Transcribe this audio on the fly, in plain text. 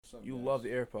What's up, You guys? love the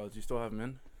AirPods. You still have them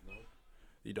in? No,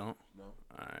 You don't? no.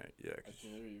 Alright, yeah. I can't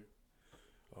hear you.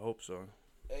 I hope so.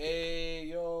 Hey,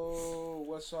 yo,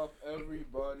 what's up,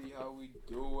 everybody? How we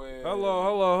doing?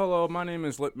 Hello. My name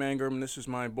is Lip Mangrum, and this is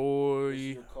my This is boy,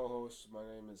 your co-host. My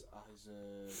name is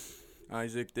Isaac.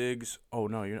 Isaac Diggs. Oh,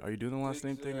 no, are you doing the last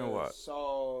name thing or what?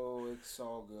 So it's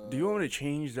all good. Do you want me to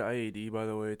change the IAD, by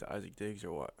the way, to Isaac Diggs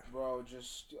or what? Bro?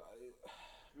 Just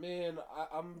man,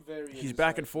 I'm very. He's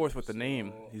back and indecisive forth with the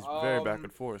name. still. He's very back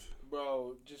and forth.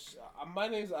 Bro, just my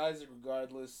name's Isaac.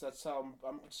 Regardless, that's how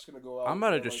I'm just gonna go out. I'm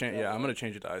about to there just like change. that. Yeah, I'm gonna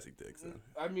change it to Isaac Diggs then.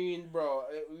 I mean, bro,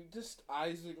 just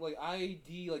Isaac, like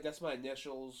IAD, like that's my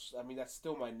initials. I mean, that's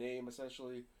still my name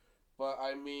essentially. But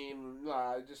I mean,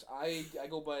 nah, I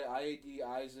go by IAD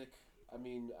Isaac. I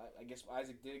mean, I guess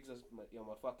Isaac Diggs is my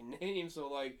fucking name. So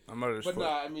like, I'm about to just but put.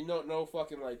 nah, I mean, no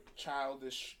fucking like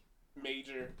childish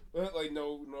major, like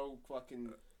no fucking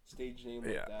stage name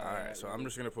like Yeah, that. alright. So I'm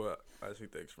just gonna put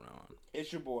Isaac Diggs from now on.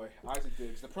 It's your boy Isaac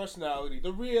Diggs, the personality,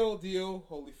 the real deal,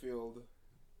 Holyfield.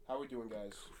 How we doing,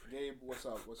 guys? Gabe, what's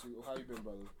up? How you been,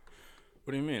 brother?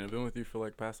 What do you mean? I've been with you for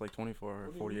like past like 24 or What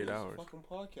do you 48 mean? hours. It's a fucking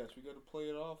podcast. We gotta play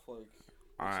it off like.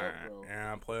 What's Alright, up, bro?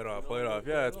 yeah, play it off, You play know, it off.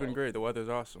 play Yeah, it it's been off. great. The weather's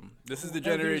awesome. This is the Weather's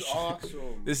generation.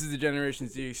 Awesome. This is the Generation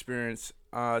Z experience.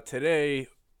 Today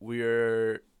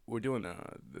we're doing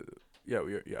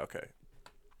okay.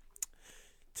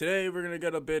 Today we're gonna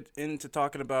get a bit into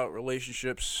talking about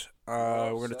relationships.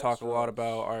 We're gonna sex talk a lot drugs.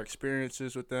 about our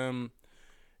experiences with them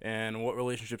and what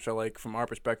relationships are like from our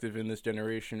perspective in this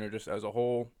generation or just as a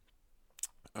whole.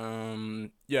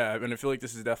 Yeah, and I feel like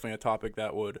this is definitely a topic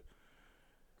that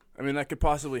that could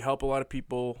possibly help a lot of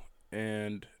people,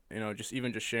 and just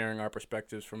sharing our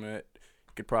perspectives from it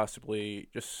could possibly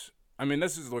this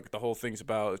is what the whole thing's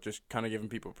about, is just kind of giving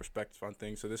people perspective on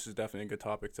things. So this is definitely a good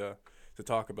topic to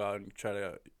talk about and try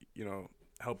to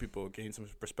help people gain some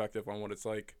perspective on what it's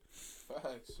like.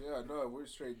 Facts. Yeah, no, we're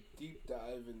straight deep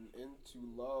diving into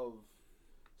love,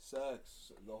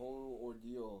 sex, the whole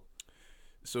ordeal.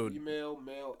 So Female,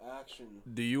 male action.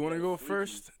 do you want to go Freaky.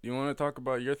 first? Do you want to talk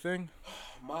about your thing?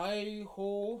 My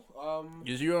whole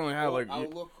Because you only have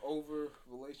outlook over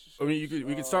relationships. I mean,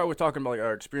 we could start with talking about like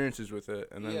our experiences with it,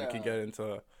 and then we can Yeah. get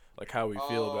into like how we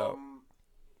feel about.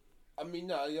 I mean,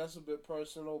 no, that's a bit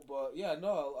personal, but yeah,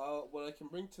 no. What I can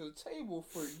bring to the table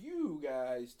for you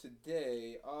guys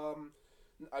today.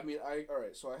 I mean, all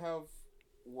right. So I have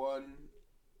one,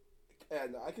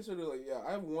 and I consider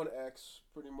I have one ex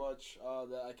pretty much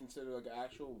that I consider like an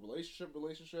actual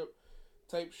relationship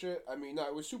type shit. I mean, no,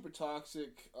 it was super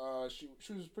toxic.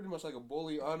 She was pretty much like a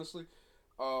bully, honestly.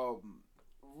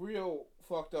 Real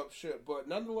fucked up shit, but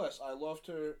nonetheless, I loved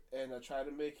her and I tried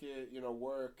to make it,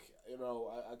 work.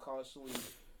 I constantly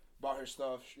bought her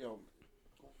stuff.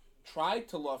 Tried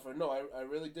to love her. No, I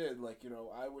really did. Like,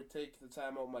 I would take the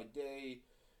time out of my day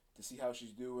to see how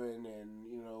she's doing, and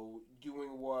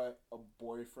doing what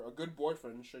a good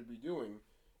boyfriend should be doing.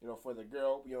 For the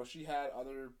girl. She had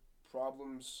other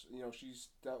problems. She's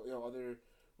dealt. Other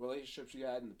relationships she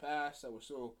had in the past that were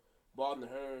still bothering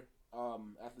her.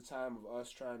 At the time of us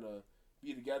trying to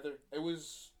be together, it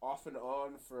was off and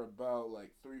on for about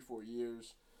like 3-4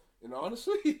 years. And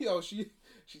honestly, she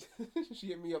she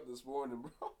hit me up this morning,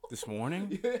 bro. This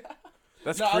morning? Yeah.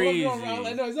 That's No, crazy.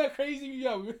 I know, is that crazy?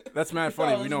 Yeah. That's mad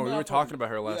funny. No, we it's know we mad were talking funny. about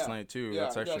her last Yeah. night too. Yeah,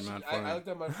 That's actually no, mad funny. I looked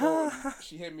at my phone.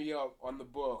 She hit me up on the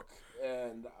book,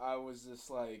 and I was just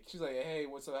like, she's like, "Hey,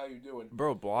 what's up? How you doing?"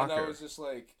 Bro, block And I her. was just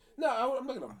like, "No, I'm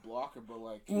not gonna block her, but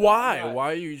like, Why? I'm not-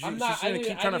 Why are you? I'm She's not. gonna keep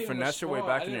trying to I didn't finesse her way respond-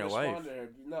 back I into your didn't life. respond to her.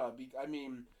 No, I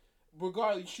mean,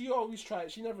 regardless, she always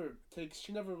tried. She never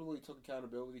really took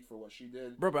accountability for what she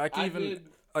did. Bro, but I did.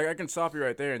 I can stop you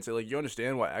right there and say, like, you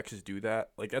understand why exes do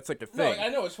that? Like, that's like a No, thing. I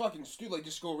know it's fucking stupid. Like,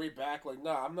 just go right back. Like,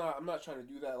 nah, I'm not trying to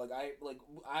do that.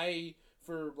 I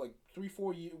for like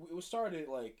 3-4 years. It started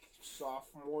like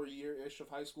sophomore year ish of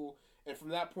high school, and from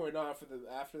that point on,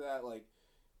 after that, like,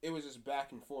 it was just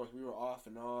back and forth. We were off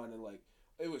and on, and like,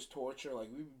 it was torture. Like,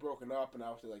 we'd be broken up, and I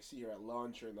would like see her at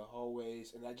lunch or in the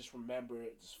hallways, and I just remember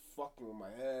it just fucking with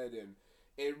my head, and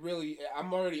it really.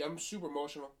 I'm super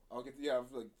emotional. Like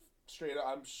straight up,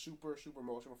 I'm super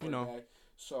emotional for a guy.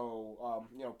 So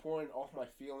pouring all my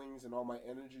feelings and all my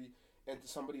energy into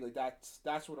somebody like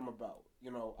that's what I'm about.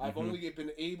 I've only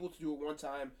been able to do it one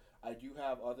time. I do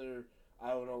have other, I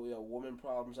don't know, woman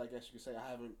problems. I guess you could say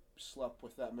I haven't slept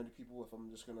with that many people. If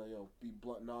I'm just gonna be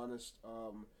blunt and honest,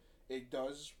 it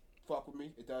does fuck with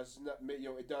me. It does not,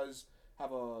 it does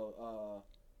have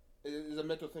it is a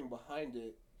mental thing behind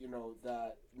it.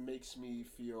 That makes me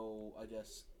feel, I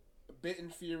guess, a bit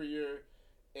inferior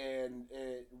and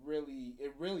it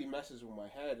really messes with my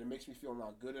head. It makes me feel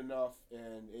not good enough,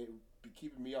 and it be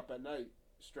keeping me up at night.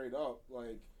 Straight up,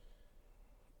 like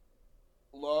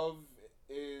love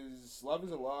love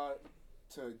is a lot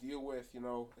to deal with,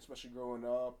 especially growing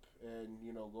up and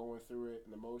going through it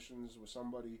and emotions with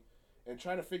somebody and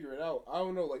trying to figure it out. I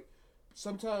don't know, like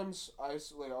sometimes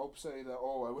I'll say that,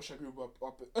 oh, I wish I grew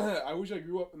up I wish I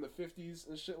grew up in the 50s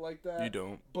and shit like that. You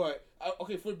don't. But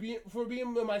okay, for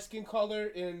being my skin color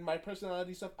and my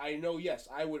personality stuff, I know, yes,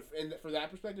 I would, and for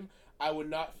that perspective, I would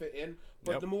not fit in.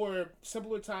 But Yep. the more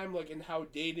simpler time, like in how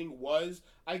dating was,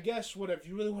 I guess whatever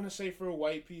you really want to say for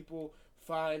white people,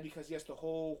 fine, because yes, the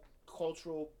whole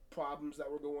cultural problems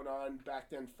that were going on back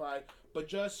then, fine. But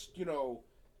just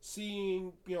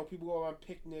seeing people go on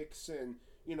picnics and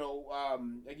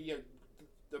like, yeah,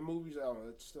 the movies, I don't know,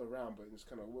 it's still around, but it's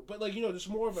kind of, but like just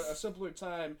more of a simpler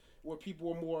time where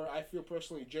people were more, I feel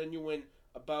personally, genuine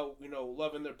about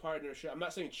loving their partner. Shit, I'm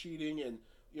not saying cheating and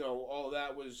all of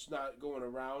that was not going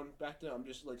around back then. I'm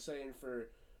just like saying for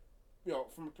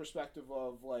from a perspective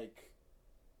of like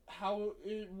how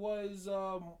it was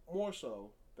more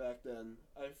so back then.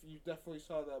 You definitely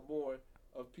saw that more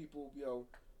of people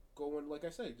going, like I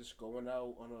say, just going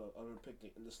out on a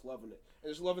picnic and just loving it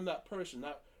and just loving that person,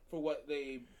 not for what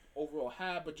they overall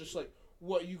had, but just like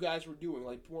what you guys were doing,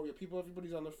 like more people,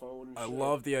 everybody's on their phone. And I shit.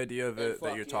 love the idea of it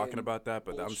that you're talking fucking about that,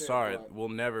 but I'm bullshit, sorry, but- we'll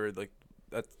never like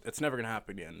that. It's never gonna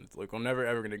happen again. It's like we're never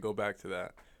ever gonna go back to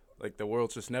that. Like the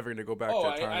world's just never gonna go back Oh, to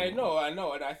that time. I know,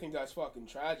 and I think that's fucking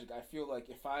tragic. I feel like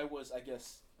if I was, I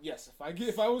guess, yes,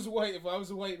 if I was white, if I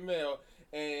was a white male,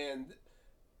 and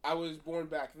I was born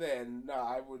back then,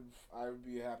 I would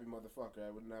be a happy motherfucker. I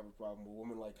wouldn't have a problem with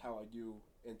women like how I do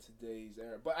in today's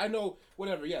era. But I know,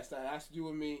 whatever, yes, that has to do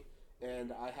with me,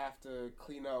 and I have to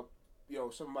clean up,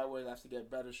 some of my ways. I have to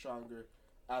get better, stronger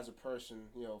as a person,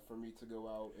 for me to go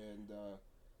out and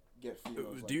get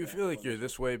females. Do you feel like you're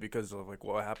this way because of like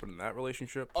what happened in that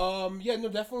relationship? Yeah, no,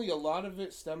 definitely a lot of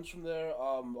it stems from there.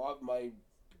 Of my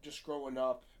just growing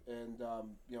up and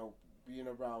being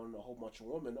around a whole bunch of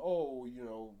women. Oh,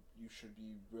 you should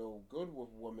be real good with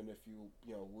women if you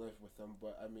live with them.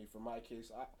 But I mean, for my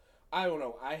case, I don't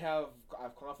know. I have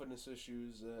confidence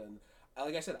issues, and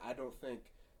like I said, I don't think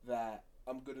that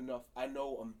I'm good enough. I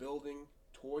know I'm building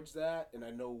towards that, and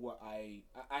I know what I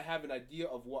have an idea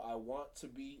of what I want to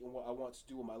be and what I want to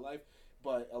do in my life.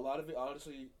 But a lot of it,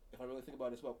 honestly, if I really think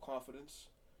about it, it's about confidence.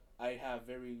 I have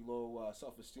very low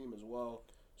self-esteem as well.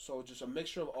 So just a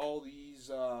mixture of all these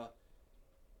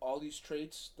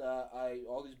traits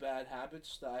all these bad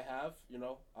habits that I have,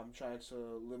 I'm trying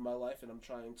to live my life and I'm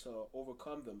trying to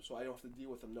overcome them so I don't have to deal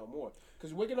with them no more.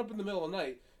 Because waking up in the middle of the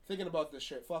night thinking about this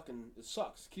shit, it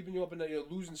sucks. Keeping you up at night, you're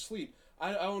losing sleep.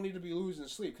 I don't need to be losing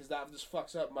sleep because that just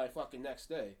fucks up my fucking next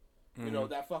day. Mm-hmm.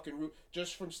 That fucking root,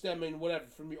 just from stemming whatever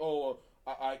from me. Oh,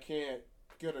 I can't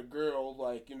get a girl,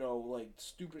 like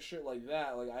stupid shit like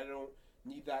that. Like I don't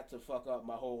need that to fuck up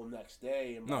my whole next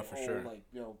day and my No, for whole sure.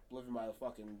 living my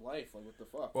fucking life. Like what the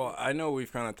fuck? Well, I know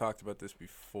we've kind of talked about this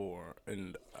before,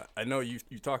 and I know you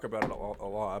talk about it a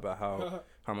lot about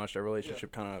how much that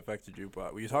relationship kind of affected you.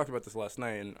 But we talked about this last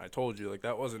night, and I told you like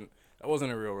that wasn't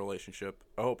a real relationship.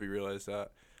 I hope you realize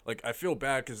that. Like I feel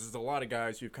bad because there's a lot of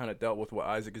guys who've kind of dealt with what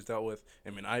Isaac has dealt with. I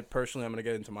mean, I personally I'm gonna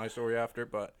get into my story after,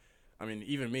 but I mean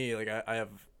even me like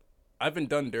I've been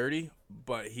done dirty,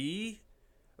 but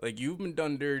you've been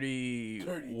done dirty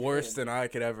worse than I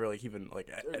could ever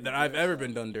than I've ever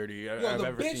been done dirty. I've the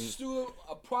ever bitch seen. threw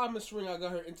a promise ring. I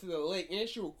got her into the lake, and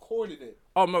she recorded it.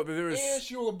 Oh no, there was. And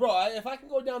she if I can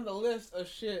go down the list of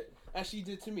shit that she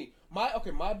did to me,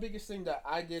 my biggest thing that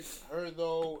I did to her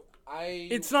though,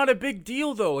 It's not a big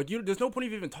deal though. Like there's no point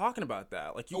of even talking about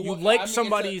that. Like you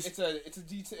somebody's. It's a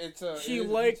detail. She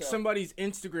liked somebody's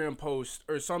Instagram post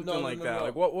or something like that. No.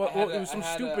 Like what? It was some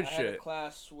stupid shit. I had a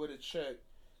class with a chick.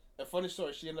 A funny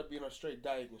story, she ended up being on straight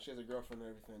diet and she has a girlfriend and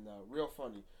everything now. Real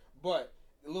funny. But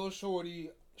a little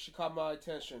shorty, she caught my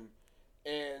attention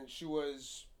and she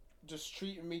was just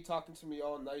treating me, talking to me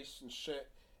all nice and shit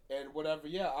and whatever.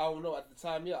 Yeah, I don't know. At the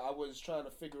time, I was trying to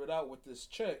figure it out with this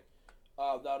chick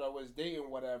that I was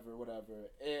dating, whatever.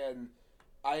 And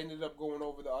I ended up going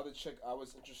over the other chick I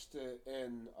was interested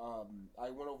in.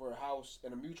 I went over her house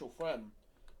and a mutual friend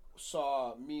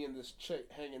saw me and this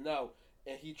chick hanging out.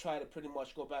 And he tried to pretty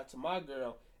much go back to my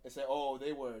girl and say, "Oh,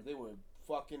 they were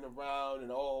fucking around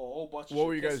and a whole bunch of shit." What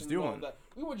were you guys doing?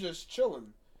 We were just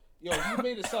chilling. He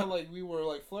made it sound like we were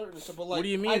like flirting and stuff. But like, what do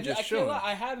you mean just chilling?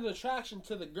 I had an attraction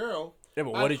to the girl, Yeah,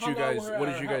 but I what did hung you out guys? with her What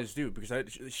at did her you guys house. do?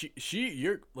 Because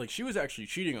she was actually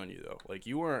cheating on you though. Like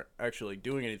you weren't actually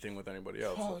doing anything with anybody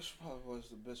else. She probably was.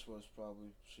 The bitch was probably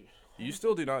she. You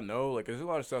still do not know. Like there's a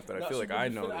lot of stuff that I No, feel she like was I a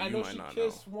know fin- that I you know might she not know.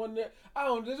 kissed one there. I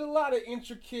don't. There's a lot of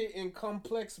intricate and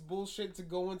complex bullshit to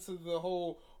go into the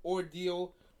whole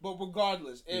ordeal. But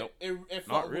regardless, Nope. it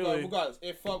Not fuck, really. regardless,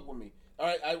 it fucked with me. All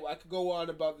right, I could go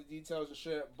on about the details and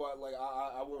shit, but like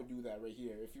I won't do that right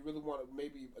here. If you really want to,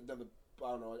 maybe another, I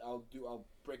don't know. I'll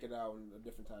break it out in a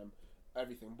different time,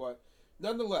 everything. But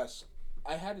nonetheless,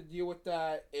 I had to deal with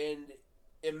that, and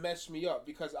it messed me up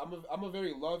because I'm a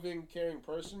very loving, caring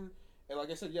person, and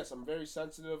like I said, yes, I'm very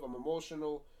sensitive. I'm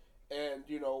emotional, and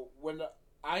when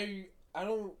I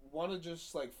don't want to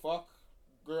just like fuck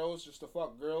girls just to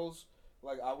fuck girls.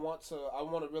 Like I want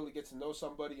to really get to know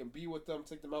somebody and be with them,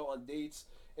 take them out on dates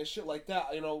and shit like that.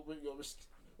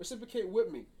 Reciprocate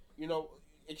with me.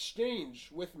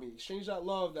 Exchange with me. Exchange that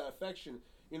love, that affection.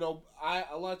 I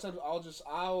a lot of times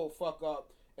I'll fuck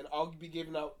up and I'll be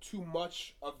giving out too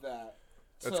much of that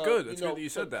That's to good. That's good that you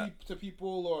said that. to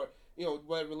people, or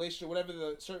what relationship, whatever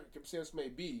the circumstance may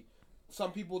be.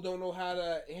 Some people don't know how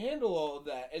to handle all of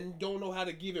that and don't know how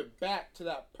to give it back to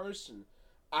that person.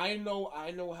 I know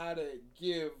how to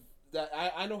give that.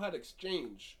 I know how to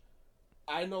exchange.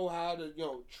 I know how to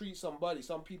treat somebody.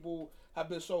 Some people have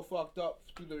been so fucked up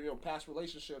through their past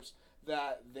relationships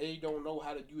that they don't know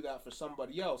how to do that for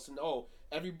somebody else. And all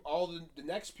the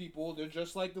next people, they're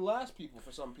just like the last people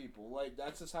for some people. Like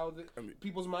that's just how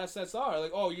people's mindsets are.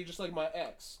 Like, oh, you're just like my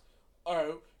ex.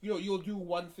 Or you'll do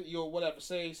one thing, you'll whatever,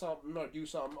 say something or do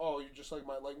something. Oh, you're just like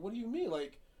my, like, what do you mean?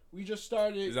 Like, we just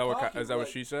started. Is that what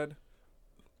she said?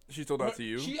 She told that to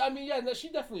you? I mean, yeah, no, she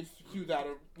definitely threw that,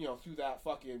 threw that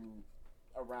fucking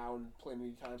around plenty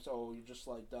of times. So you're just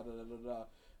like da da da da da.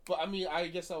 But I mean, I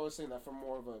guess I was saying that from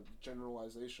more of a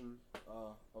generalization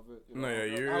of it. No, yeah,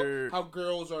 you're how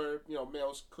girls are,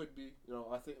 males could be.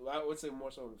 I think I would say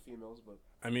more so than females, but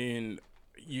I mean,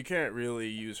 you can't really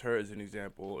use her as an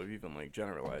example of even like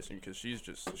generalizing because she's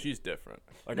different.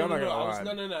 Like no, I'm not gonna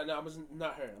lie. No, I was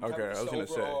not her. Okay, I was gonna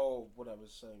say. What I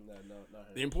was saying, no, not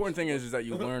her. The important thing is that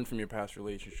you learn from your past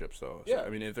relationships, though. So, Yeah. I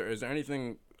mean, is there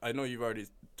anything? I know you've already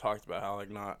talked about how like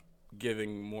not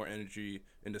giving more energy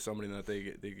into somebody that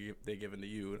they give into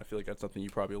you, and I feel like that's something you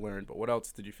probably learned. But what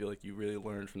else did you feel like you really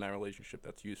learned from that relationship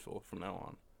that's useful from now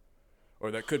on,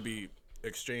 or that could be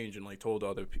exchanged and like told to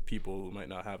other people who might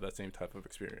not have that same type of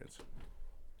experience?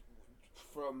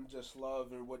 From just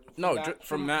love and what?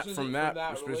 From that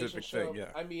specific thing. Yeah.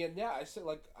 I mean, yeah, I said,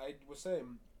 like I was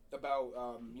saying about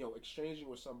exchanging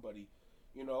with somebody,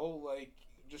 like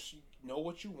just know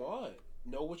what you want,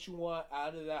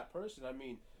 out of that person. I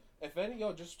mean, if any,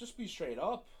 just be straight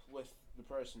up with the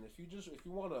person. If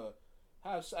you want to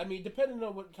have, I mean, depending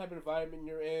on what type of environment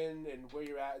you're in and where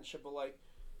you're at and shit, but like,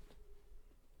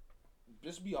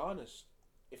 just be honest.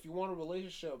 If you want a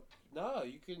relationship,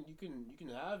 you can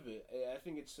have it. I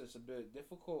think it's just a bit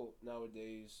difficult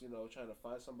nowadays, trying to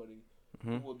find somebody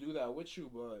who will do that with you,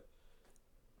 but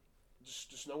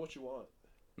just know what you want.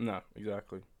 No,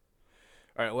 exactly.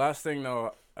 All right, last thing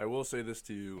though, I will say this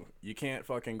to you: you can't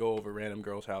fucking go over random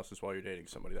girls' houses while you're dating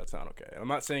somebody. That's not okay. I'm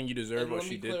not saying you deserve what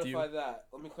she did to you.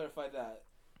 Let me clarify that.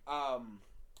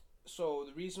 So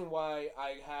the reason why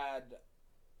I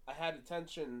had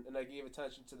attention and I gave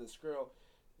attention to this girl,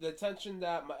 the attention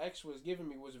that my ex was giving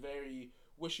me was very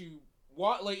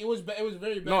it was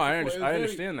very bad. No, I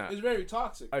understand that. It's very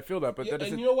toxic. I feel that, but that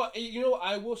doesn't. And you know what?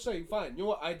 I will say, fine. You know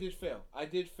what? I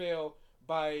did fail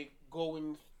by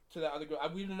going to that other girl.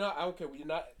 We did not. I don't care. We did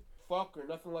not fuck or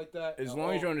nothing like that. As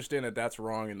long as you understand that that's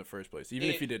wrong in the first place, even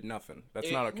if you did nothing, that's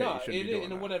not okay. No, you shouldn't be doing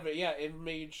that. Whatever. Yeah, it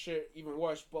made shit even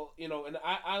worse. But and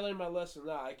I learned my lesson.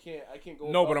 Now I can't go.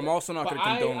 No, but I'm also not going to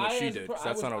condone what she did because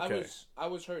that's not okay. I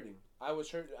was hurting.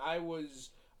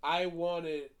 I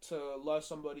wanted to love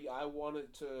somebody. I wanted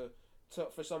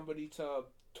for somebody to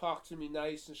talk to me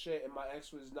nice and shit, and my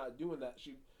ex was not doing that.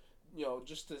 She,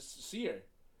 just to see her.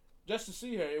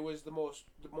 It was the most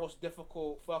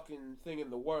difficult fucking thing in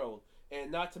the world,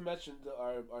 and not to mention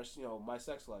our my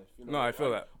sex life. No, I feel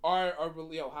that. Our how.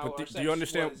 But our do you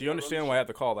understand? Do you understand why I have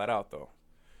to call that out though?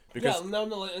 Because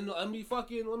no, and let me tell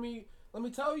you. Let me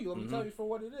tell you for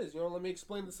what it is. Let me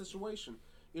explain the situation.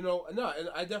 And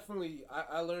I definitely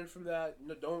I learned from that.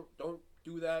 Don't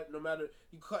do that. No matter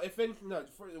if anything, the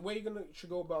way should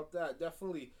go about that.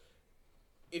 Definitely,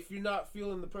 if you're not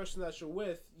feeling the person that you're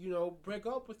with, break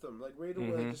up with them. Like right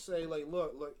away, just say like,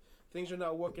 look, things are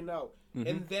not working out,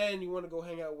 and then you want to go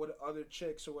hang out with other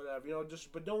chicks or whatever.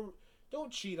 But don't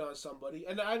cheat on somebody.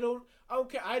 And I don't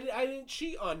care. I didn't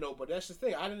cheat on nobody. That's the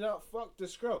thing. I did not fuck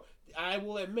this girl. I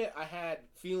will admit I had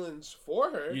feelings for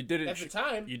her. You didn't at the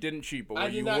time. You didn't cheat, but I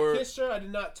did not kiss her. I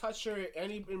did not touch her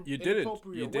any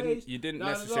inappropriate ways. You didn't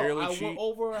not necessarily cheat. I went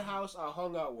over her house. I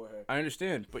hung out with her. I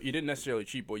understand, but you didn't necessarily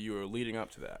cheat, but you were leading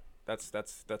up to that. That's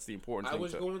the important thing. I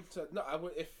was going to no. I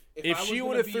would if she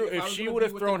would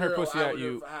have thrown her pussy at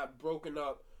you. I have broken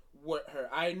up with her.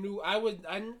 I knew I would.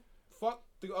 I fuck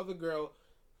the other girl.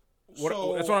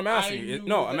 So that's what I'm asking.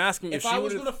 No, I'm asking if she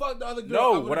was gonna fuck the other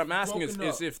girl. No, what I'm asking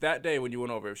is if that day when you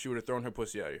went over, if she would have thrown her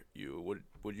pussy at you,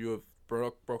 would you have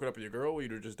broken up with your girl, or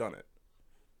you'd have just done it?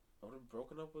 I would have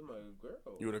broken up with my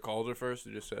girl. You would have called her first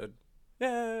and just said,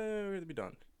 "Yeah, we're gonna be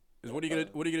done." Because what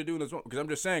are you gonna do in this moment? Because I'm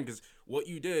just saying, because what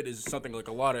you did is something like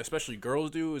a lot of, especially girls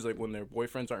do, is like when their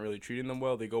boyfriends aren't really treating them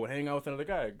well, they go hang out with another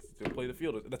guy to play the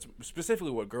field. That's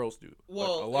specifically what girls do.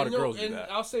 Well, like, a lot of girls do and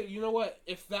that. I'll say, you know what?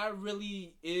 If that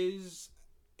really is,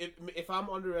 if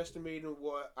I'm underestimating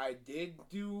what I did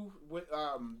do with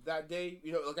that day,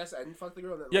 you know, like I said, I didn't fuck the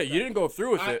girl. Yeah, you didn't go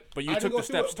through with it, but you took the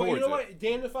steps towards it. But you know what?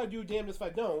 Damned if I do, damned if I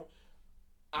don't.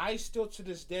 I still to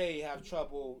this day have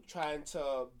trouble trying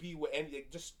to be with any,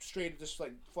 just straight, just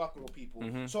like fucking with people.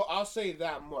 Mm-hmm. So I'll say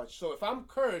that much. So if I'm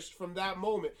cursed from that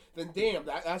moment, then damn,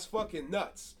 that's fucking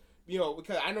nuts. You know,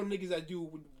 because I know niggas that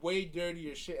do way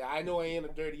dirtier shit. I know I ain't a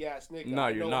dirty ass nigga. No,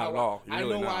 you're not at all. You're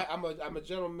really not. I'm a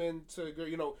gentleman to,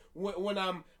 you know,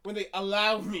 when they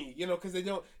allow me, you know, because they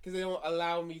don't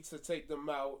allow me to take them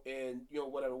out and, you know,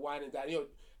 whatever, wine and dine, you know,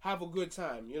 have a good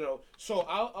time, you know. So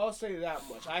I'll say that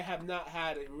much. I have not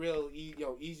had a real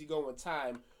easygoing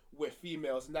time with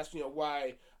females, and that's, you know,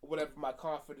 why whatever my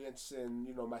confidence and,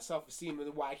 you know, my self-esteem,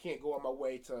 and why I can't go on my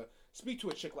way to speak to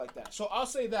a chick like that. So I'll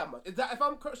say that much. If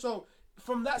I'm so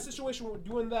from that situation, we're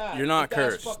doing that. You're not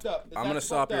cursed. I'm gonna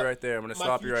stop you right there. I'm gonna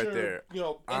stop you right there. You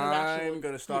know, I'm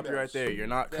gonna stop you right there. You're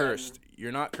not cursed.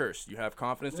 You're not cursed. You have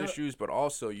confidence issues, but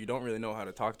also you don't really know how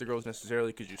to talk to girls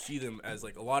necessarily because you see them as,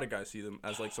 like, a lot of guys see them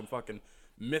as like some fucking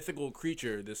mythical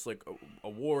creature, this like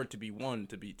award to be won,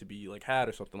 to be like had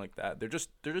or something like that. They're just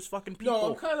fucking people.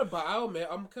 No, I'm kind of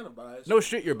biased. I'm kind of biased. No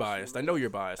shit, you're biased. I know you're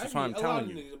biased. That's why I'm telling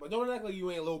you. Niggas, but don't act like you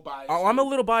ain't a little biased. Oh, I'm a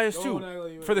little biased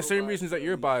too, for the same reasons that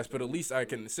you're biased. But at least I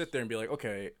can sit there and be like,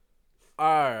 okay, all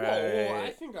right. Well,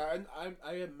 I think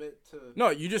I admit to. No,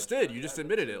 you just did. You just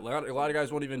admitted it. A lot of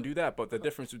guys won't even do that. But the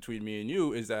difference between me and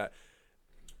you is that,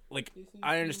 like,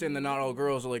 I understand that not all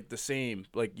girls are, like, the same.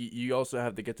 Like, you also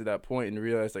have to get to that point and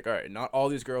realize, like, all right, not all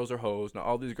these girls are hoes. Not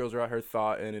all these girls are out here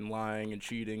thoughting and lying and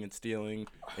cheating and stealing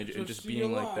and just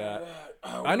being like that.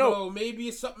 I know. Maybe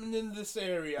it's something in this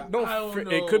area. No, I don't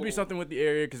know. It could be something with the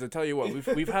area, because I tell you what,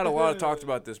 we've had a lot of talks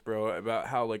about this, bro, about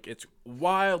how, like, it's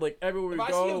wild, like, everywhere we go. If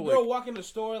I see a girl walk in the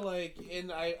store, like, and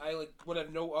I like, would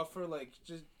have no offer, like,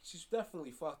 just she's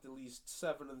definitely fucked at least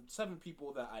seven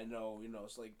people that I know, you know,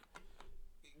 it's like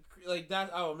that.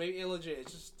 Oh, maybe illegit.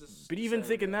 It's just this. But even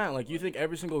thinking that, like, you think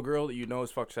every single girl that you know has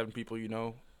fucked 7 people you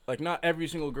know? Like, not every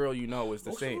single girl you know is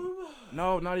the same.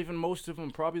 No, not even most of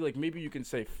them. Probably, like, maybe you can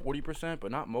say 40%,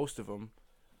 but not most of them.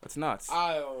 That's nuts.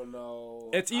 I don't know.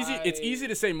 It's easy. It's easy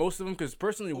to say most of them because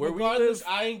personally, where we live,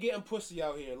 I ain't getting pussy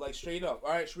out here, like straight up.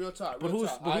 All right, real talk. But whose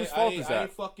fault is that? I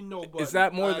ain't fucking nobody. Is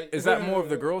that more? Is that more of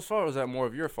the girl's fault, or is that more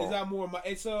of your fault? Is that more of my?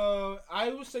 It's I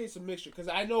would say it's a mixture because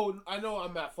I know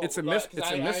I'm at fault. It's a mixture.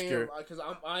 Because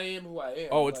I am who I am.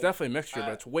 Oh, it's definitely a mixture,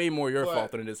 but it's way more your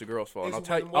fault than it is the girl's fault.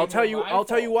 And I'll tell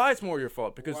you why it's more your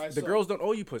fault, because the girls don't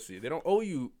owe you pussy. They don't owe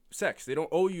you sex. They don't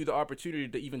owe you the opportunity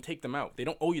to even take them out. They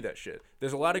don't owe you that shit.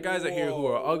 There's a lot of guys out here who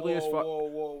are ugly as fuck.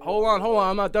 Hold on,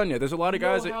 I'm not done yet. There's a lot of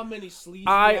guys. How many sleaze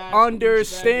I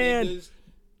understand.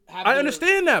 I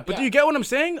understand that, but do you get what I'm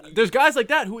saying? There's guys like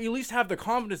that who at least have the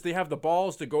confidence. They have the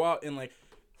balls to go out and like,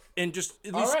 and just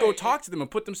at least go talk to them and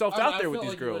put themselves out there with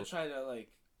these girls. Trying to, like,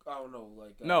 I don't know,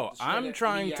 like. No, I'm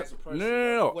trying to.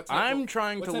 No. I'm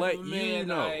trying to let you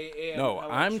know. No,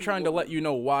 I'm trying to let you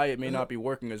know why it may not be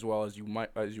working as well as you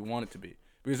want it to be.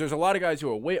 Because there's a lot of guys who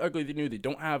are way uglier than you. They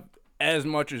don't have as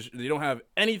much as, they don't have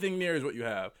anything near as what you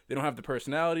have. They don't have the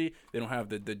personality. They don't have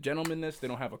the gentlemanness. They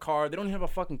don't have a car. They don't even have a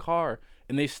fucking car,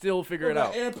 and they still figure it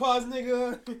out. AirPods,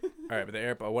 nigga. All right, but the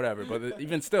AirPod, whatever. But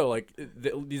even still, like,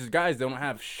 these guys don't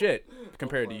have shit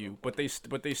compared to you, but they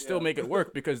still make it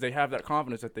work because they have that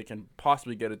confidence that they can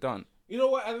possibly get it done. You know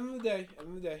what? At the end of the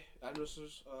day, I know this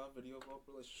is a video about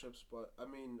relationships, but I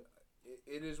mean,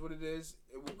 it is what it is.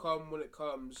 It will come when it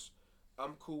comes.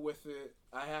 I'm cool with it.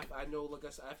 I know, like I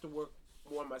said, I have to work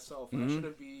more on myself. Mm-hmm. I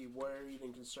shouldn't be worried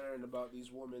and concerned about these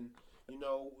women. You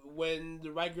know, when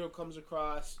the right girl comes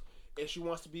across, if she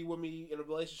wants to be with me in a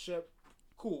relationship,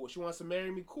 cool. If she wants to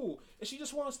marry me, cool. If she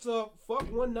just wants to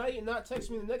fuck one night and not text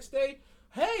me the next day,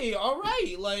 hey, all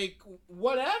right, like,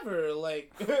 whatever,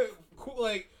 like, cool,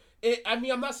 like, I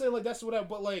mean, I'm not saying like that's what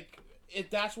but like if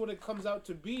that's what it comes out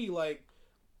to be, like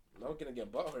I'm not gonna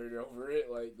get butthurt over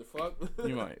it. Like the fuck.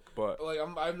 You might, but like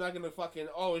I'm not gonna fucking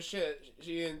oh shit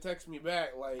she didn't text me back.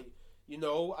 Like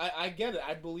I get it.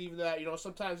 I believe that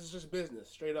sometimes it's just business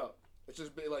straight up. It's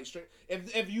just like straight.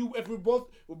 If we're both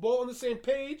on the same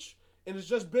page and it's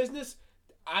just business,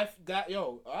 all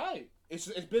right. It's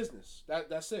business.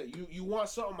 That's it. You want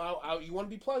something out. You want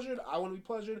to be pleasured. I want to be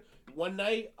pleasured. One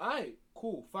night. All right.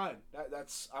 Cool. Fine.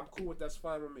 I'm cool with. That's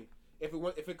fine with me. If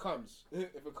it comes.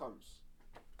 If it comes.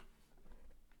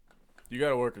 You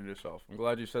gotta work on yourself. I'm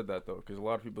glad you said that though, because a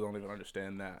lot of people don't even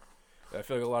understand that. I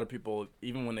feel like a lot of people,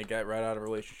 even when they get right out of a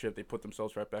relationship, they put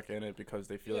themselves right back in it because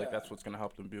they feel like that's what's gonna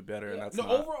help them be better, and that's not.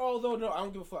 Overall though, no, I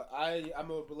don't give a fuck.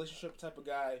 I'm a relationship type of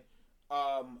guy.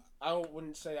 I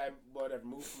wouldn't say I would have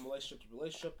moved from relationship to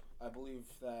relationship. I believe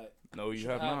that you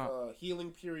have not. A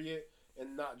healing period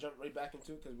and not jump right back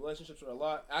into it because relationships are a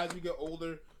lot. As we get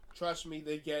older, trust me,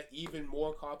 they get even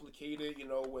more complicated.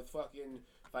 With fucking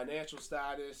financial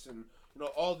status and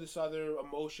all this other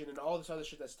emotion and all this other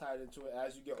shit that's tied into it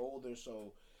as you get older.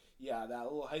 So yeah, that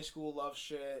little high school love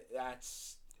shit.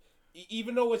 That's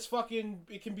even though it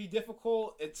can be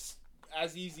difficult. It's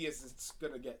as easy as it's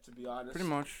gonna get, to be honest. Pretty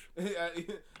much. As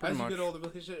you get older,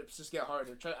 relationships just get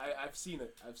harder. I've seen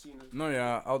it. No,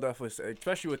 yeah, I'll definitely say,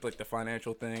 especially with like the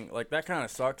financial thing, like that kind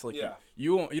of sucks. Like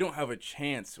you don't have a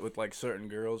chance with like certain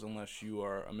girls unless you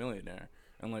are a millionaire,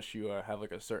 unless you have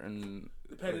like a certain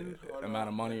amount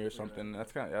of money or something. Yeah.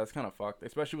 That's kind of fucked.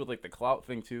 Especially with like the clout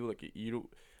thing too.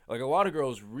 Like a lot of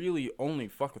girls really only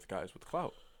fuck with guys with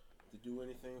clout. They do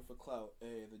anything for clout.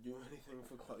 Hey, they do anything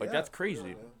for clout. Like that's crazy.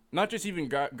 Yeah. Not just even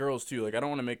girls too. Like I don't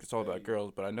want to make this all about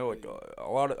girls, but I know like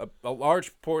a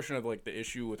large portion of like the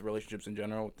issue with relationships in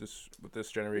general with this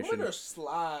generation. Women are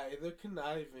sly. They're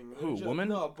conniving. Women?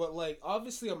 No, but like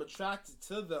obviously I'm attracted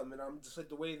to them, and I'm just like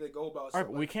the way they go about. All right,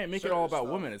 but we can't make it all about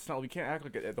women. It's not. We can't act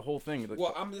like the whole thing. Like,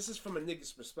 well, this is from a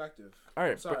nigga's perspective. All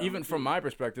right, but even from my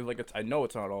perspective, like I know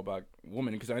it's not all about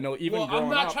women because I know even. Well, I'm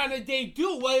not trying to date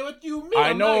you. What do you mean?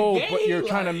 I know, but you're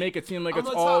trying to make it seem like it's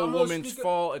all women's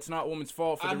fault. It's not women's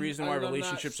fault for the reason why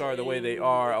relationships are the way they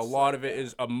are. A lot of it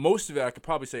is, most of it, I could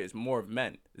probably say, is more of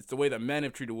men. It's the way that men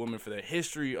have treated women for the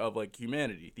history of like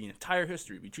humanity, the entire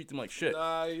history. We treat them like shit.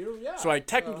 So I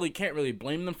technically can't really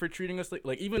blame them for treating us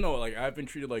like even though like I've been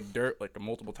treated like dirt like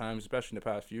multiple times, especially in the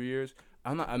past few years.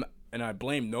 And I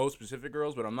blame no specific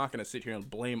girls, but I'm not gonna sit here and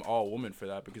blame all women for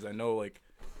that because I know like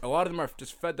a lot of them are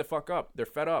just fed the fuck up. They're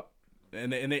fed up.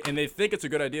 And they think it's a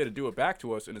good idea to do it back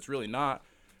to us, and it's really not.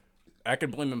 I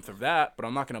can blame them for that, but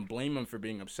I'm not gonna blame them for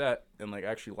being upset and like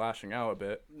actually lashing out a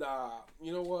bit. Nah,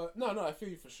 you know what? No, I feel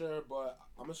you for sure, but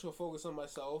I'm just gonna focus on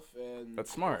myself and.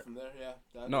 That's smart. From there,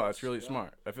 yeah. That's really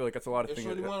smart. I feel like that's a lot of things.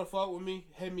 If you want to fuck with me,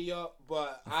 hit me up.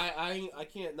 But I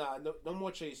can't. Nah, no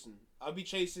more chasing. I'll be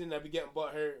chasing. I'll be getting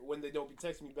butthurt when they don't be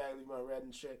texting me back, leaving my red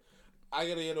and shit. I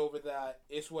gotta get over that.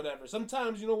 It's whatever.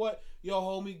 Sometimes you know what? Yo,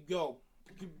 homie, yo.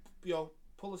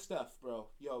 Pull a Steph, bro.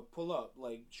 Yo, pull up.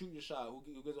 Like, shoot your shot.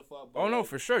 Who gives a fuck? Oh, no,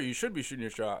 for sure. You should be shooting your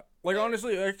shot. Like,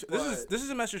 honestly, this is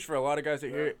a message for a lot of guys that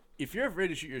hear. If you're afraid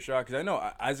to shoot your shot, because I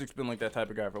know Isaac's been like that type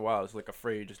of guy for a while. It's like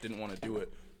afraid, just didn't want to do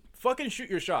it. Fucking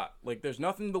shoot your shot. Like, there's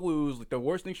nothing to lose. Like, the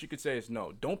worst thing she could say is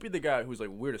no. Don't be the guy who's like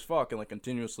weird as fuck and like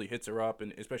continuously hits her up,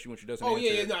 and especially when she doesn't.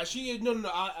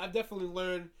 I've definitely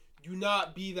learned. Do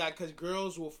not be that because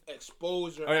girls will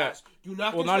expose your ass. Do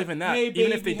not. Well, not even that. Hey,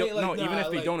 even if they don't. Like, even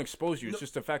if they don't expose you, it's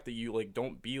just the fact that you like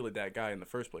don't be like that guy in the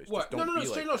first place. What? Just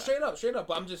don't straight up.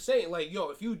 But I'm just saying, like,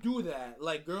 yo, if you do that,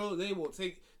 like, girls, they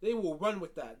will run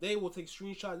with that. They will take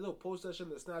screenshots. They'll post that shit on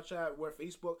the Snapchat or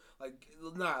Facebook. Like,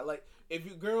 nah, like, if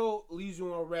your girl leaves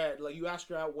you on red, like, you ask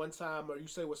her out one time or you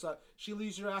say what's up, she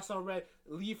leaves your ass on red.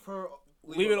 Leave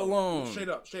it alone. Straight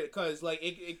up, because like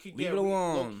it could get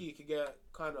low key. It could get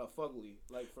kind of fugly.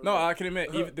 Like I can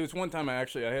admit, there was one time I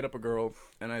hit up a girl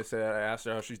and I asked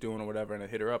her how she's doing or whatever, and I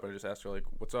hit her up and I just asked her like,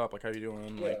 "What's up? Like, how you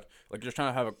doing?" Yeah. Like just trying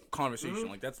to have a conversation. Mm-hmm.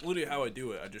 Like that's literally how I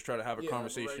do it. I just try to have a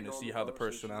conversation and see how the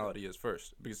personality is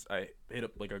first, because I hit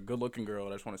up like a good-looking girl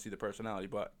and I just want to see the personality.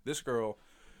 But this girl,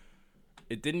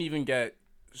 it didn't even get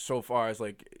so far as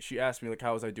like she asked me like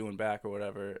how was I doing back or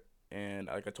whatever, and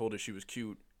like I told her she was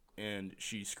cute. And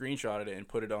she screenshotted it and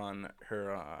put it on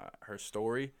her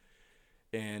story,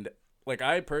 and like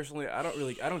I personally I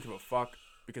don't give a fuck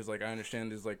because like I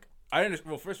understand there's like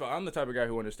well, first of all, I'm the type of guy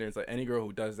who understands that any girl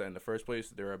who does that in the first place,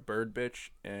 they're a bird bitch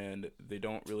and they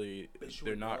don't really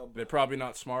they're probably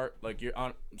not smart. Like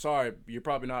I'm sorry, you're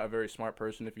probably not a very smart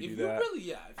person if you do that.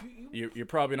 You're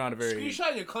probably not a very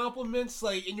screenshot your compliments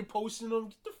and you're posting them.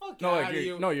 Get the fuck out of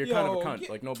here. No, you're kind of a cunt.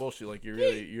 Like no bullshit. Like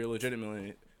you're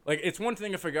legitimately like it's one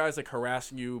thing if a guy's like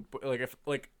harassing you, but like if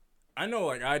like I know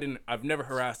like I've never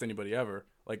harassed anybody ever.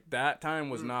 Like that time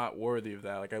was not worthy of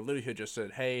that. Like I literally had just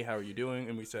said, "Hey, how are you doing?"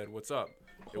 and we said, "What's up?"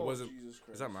 It wasn't. Jesus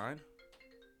Christ. Is that mine?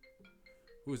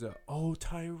 Who's that? Oh,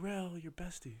 Tyrell, your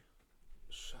bestie.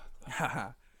 Shut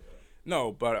up.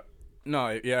 No, but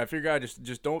no, yeah. If your guy,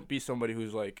 just don't be somebody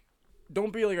who's like,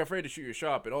 don't be like afraid to shoot your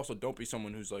shot, but also don't be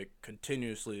someone who's like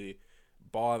continuously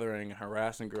bothering,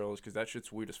 harassing girls, because that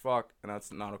shit's weird as fuck, and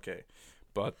that's not okay.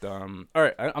 But all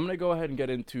right, I'm gonna go ahead and get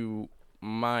into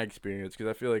my experience because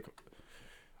I feel like,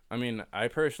 I mean, I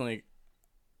personally,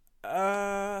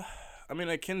 I mean,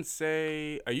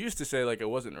 I used to say like it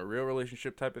wasn't a real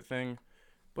relationship type of thing,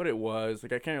 but it was.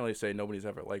 Like I can't really say nobody's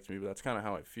ever liked me, but that's kind of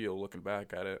how I feel looking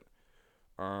back at it.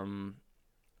 I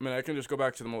mean, I can just go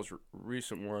back to the most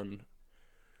recent one.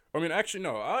 I mean, actually,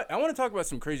 no. I want to talk about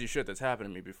some crazy shit that's happened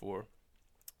to me before.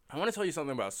 I want to tell you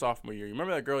something about sophomore year. You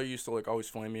remember that girl you used to like always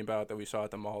flame me about that we saw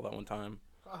at the mall that one time?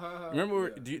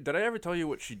 Remember? Yeah. Did I ever tell you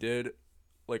what she did?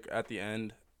 Like at the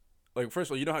end, like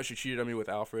first of all, you know how she cheated on me with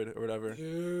Alfred or whatever.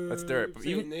 Dude, That's dirt. But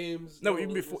even names.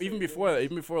 even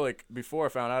before I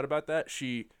found out about that,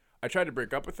 I tried to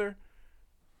break up with her.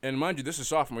 And mind you, this is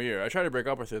sophomore year. I tried to break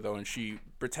up with her though, and she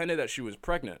pretended that she was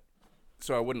pregnant,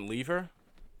 so I wouldn't leave her.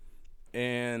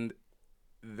 And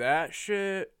that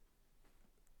shit,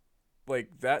 like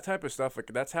that type of stuff,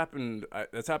 like that's happened.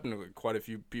 That's happened to like, quite a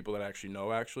few people that I actually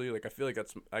know. Actually, like I feel like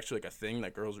that's actually like a thing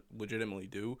that girls legitimately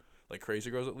do, like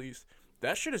crazy girls at least.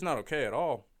 That shit is not okay at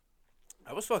all.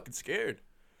 I was fucking scared.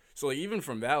 So like even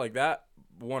from that, like that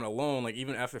one alone, like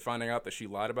even after finding out that she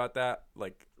lied about that,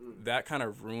 like that kind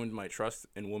of ruined my trust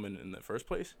in women in the first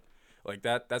place. Like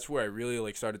that's where I really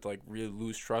like started to like really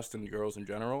lose trust in girls in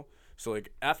general. So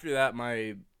like after that,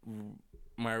 my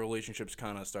relationships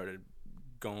kind of started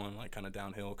going like kind of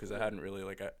downhill because I hadn't really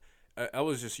like I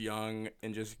was just young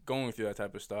and just going through that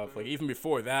type of stuff. Like even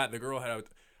before that, the girl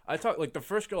I talked like the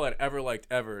first girl I'd ever liked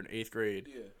ever in 8th grade.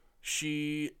 Yeah.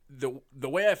 She the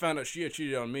way I found out she had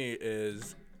cheated on me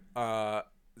is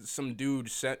some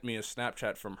dude sent me a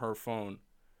Snapchat from her phone.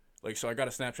 Like so I got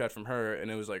a Snapchat from her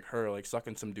and it was like her like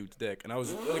sucking some dude's dick and I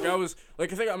think I'm a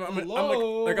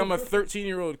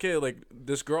 13-year-old kid. Like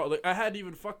this girl, like I hadn't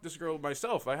even fucked this girl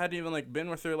myself. I hadn't even like been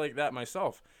with her like that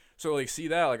myself. So like see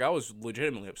that, like I was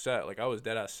legitimately upset. Like I was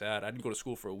dead ass sad. I didn't go to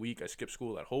school for a week. I skipped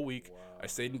school that whole week. Wow. I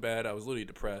stayed in bed. I was literally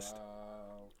depressed.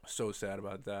 Wow. So sad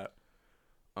about that.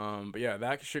 But yeah,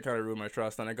 that shit kind of ruined my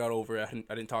trust. And I got over it.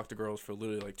 I didn't talk to girls for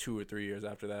literally like 2 or 3 years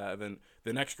after that. And then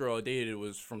the next girl I dated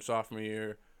was from sophomore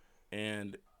year.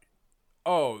 And,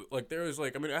 like there was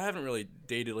like, I mean, I haven't really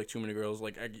dated like too many girls.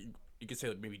 Like you could say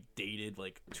like maybe dated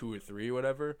like 2 or 3 or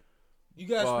whatever. You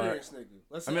got experience, nigga.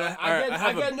 Listen,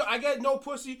 I get no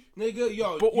pussy, nigga.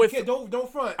 Yo, but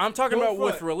don't front. I'm talking about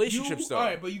with relationships, though. All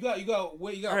right, but you got. All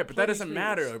right, but that doesn't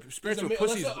matter. Experience with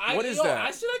pussies. What is that?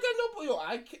 I said I got no.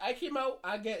 I came out.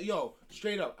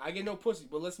 Straight up. I get no pussy.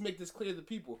 But let's make this clear to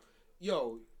people.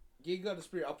 Yo, you got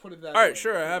experience. I'll put it that. All right,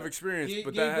 sure, I have experience,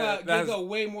 but that got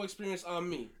way more experience on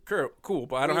me. Cool,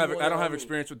 but I don't have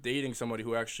experience with dating somebody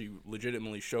who actually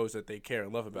legitimately shows that they care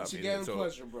and love about me. It's getting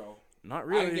pleasure, bro. Not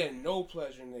really. I get no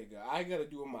pleasure, nigga. I gotta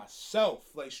do it myself,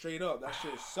 like straight up. That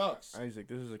shit sucks. Isaac,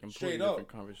 this is a completely different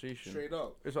conversation. Straight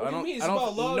up. What do you mean? It's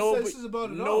about love. This is about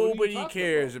it all. Nobody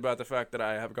cares about the fact that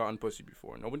I have gotten pussy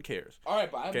before. Nobody cares. All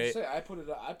right, but I'm just saying,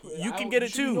 You can get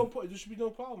it too. There should be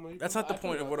no problem. That's not the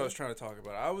point of what I was trying to talk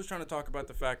about. I was trying to talk about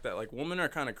the fact that like women are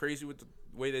kind of crazy with the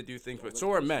way they do things, but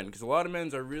so are men, because a lot of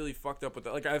men are really fucked up with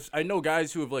that. Like I know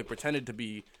guys who have like pretended to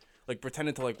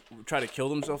like try to kill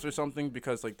themselves or something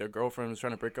because like their girlfriend was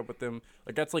trying to break up with them.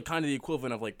 Like that's like kind of the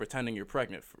equivalent of like pretending you're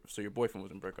pregnant so your boyfriend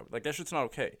wouldn't break up. Like that shit's not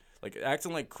okay. Like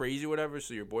acting like crazy or whatever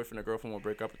so your boyfriend or girlfriend will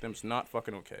break up with them is not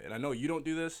fucking okay. And I know you don't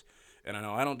do this, and I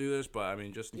know I don't do this, but I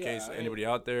mean just in case anybody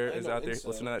out there is out there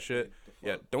listening to that shit,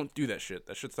 yeah, don't do that shit.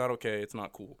 That shit's not okay. It's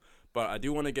not cool. But I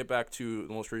do want to get back to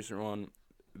the most recent one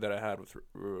that I had with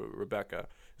Rebecca,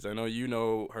 because I know you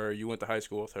know her. You went to high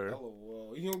school with her.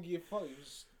 Hello, you don't give a fuck. You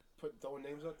just throwing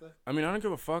names out there. I mean, I don't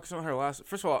give a fuck. It's not her last.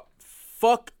 First of all,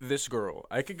 fuck this girl.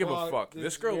 I could give a fuck.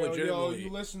 This girl legitimately. Yo, you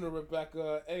listen to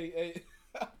Rebecca. Hey.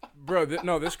 Bro,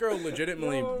 this girl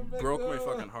legitimately broke my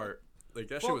fucking heart. Like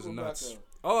that shit was nuts.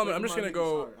 I'm just gonna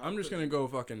go. I'm just gonna go.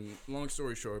 Fucking long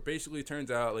story short. Basically, it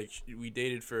turns out like we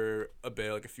dated for a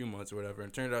bit, like a few months or whatever,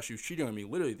 and it turned out she was cheating on me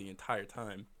literally the entire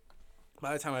time.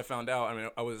 By the time I found out, I mean,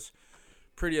 I was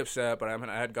pretty upset, but I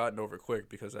had gotten over it quick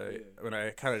because I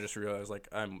kind of just realized like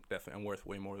I'm worth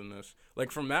way more than this.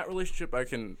 Like from that relationship,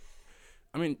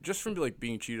 just from like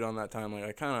being cheated on that time,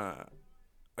 like I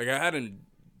hadn't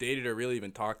dated or really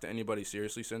even talked to anybody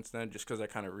seriously since then, just because I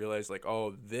kind of realized, like,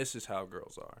 oh, this is how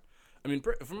girls are. I mean,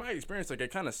 from my experience, like,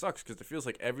 it kind of sucks because it feels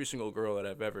like every single girl that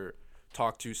I've ever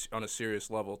talked to on a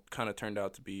serious level kind of turned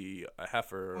out to be a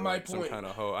heifer or like some kind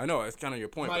of hoe. I know, it's kind of your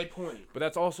point. But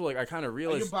that's also, like, I kind of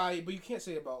realized... But you can't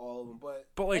say it about all of them.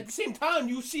 But like, at the same time,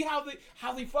 you see how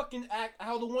they fucking act,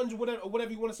 how the ones,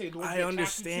 whatever you want to say, the ones I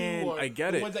understand, to, or I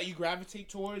get the it. ones that you gravitate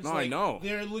towards. No, like, I know.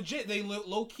 They're legit. They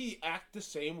low-key act the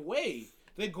same way.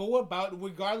 They go about,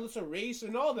 regardless of race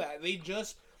and all that. They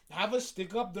just... have a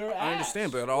stick up their ass. I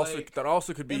understand, but that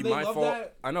also could be my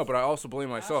fault. I know, but I also blame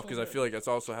myself because I feel like it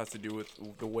also has to do with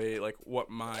the way, like, what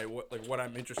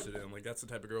I'm interested in. Like, that's the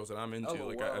type of girls that I'm into. I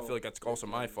feel like that's also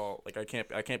my fault. Like, I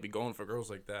can't be going for girls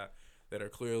like that are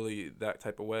clearly that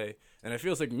type of way. And it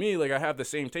feels like me, like, I have the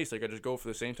same taste. Like, I just go for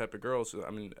the same type of girls. So,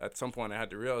 I mean, at some point I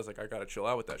had to realize, like, I gotta chill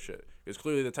out with that shit because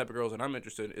clearly the type of girls that I'm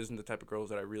interested in isn't the type of girls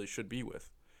that I really should be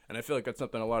with. And I feel like that's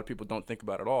something a lot of people don't think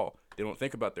about at all. They don't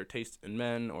think about their taste in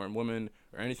men or in women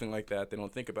or anything like that. They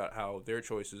don't think about how their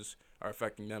choices are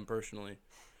affecting them personally.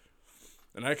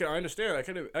 And I understand. I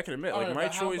can admit, like, my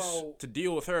choice to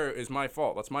deal with her is my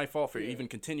fault. That's my fault for even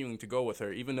continuing to go with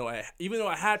her, even though I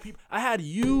had people. I had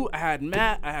you. I had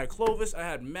Matt. I had Clovis. I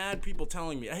had mad people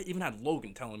telling me. I even had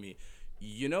Logan telling me,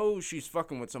 you know, she's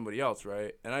fucking with somebody else,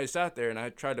 right? And I sat there and I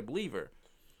tried to believe her.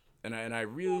 And I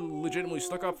really legitimately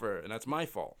stuck up for her, and that's my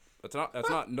fault. It's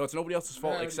nobody else's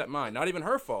fault except mine. Not even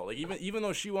her fault. Like, even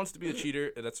though she wants to be a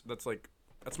cheater, that's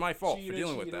my fault for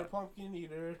dealing with that. Pumpkin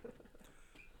eater.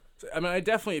 So, I mean, I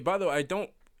definitely. By the way,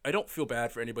 I don't feel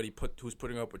bad for anybody who's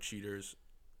putting up with cheaters,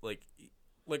 like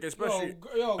especially.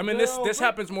 I mean, this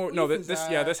happens more. No,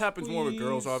 this happens more with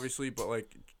girls, obviously, but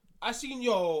like. I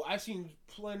seen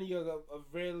plenty of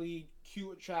really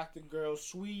cute, attractive girls,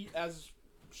 sweet as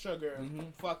sugar,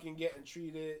 fucking getting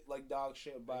treated like dog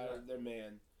shit by their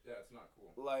man. Yeah, it's not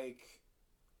cool. Like,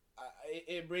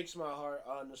 it breaks my heart,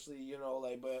 honestly, you know,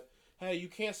 like, but, hey, you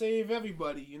can't save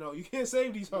everybody, you know, you can't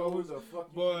save these hoes,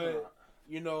 but,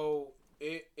 you know,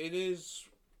 it is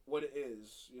what it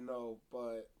is, you know,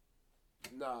 but,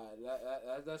 nah,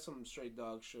 that's some straight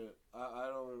dog shit. I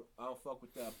don't fuck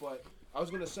with that, but, I was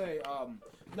gonna say,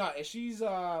 if she's,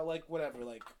 like, whatever,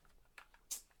 like,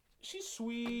 she's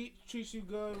sweet, treats you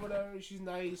good, whatever, she's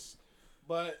nice,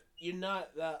 but you're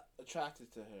not that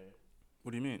attracted to her.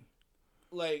 What do you mean?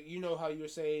 Like, you know how you were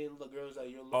saying the girls that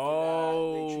you're looking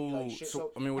at, they treat you like shit.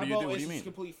 So, I mean, what do you do? What do you mean?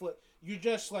 Complete flip. You're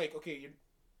just like, okay,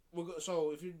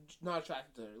 so if you're not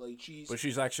attracted to her, like but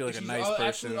she's actually like a nice person.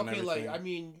 Actually, okay, and like, I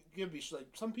mean, give me like,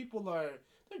 some people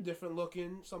they're different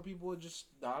looking. Some people are just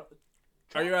not attractive.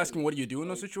 Are you asking what do you do in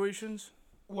those situations?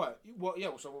 What? Well, yeah.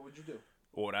 So what would you do?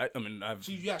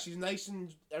 She's nice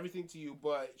and everything to you,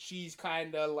 but she's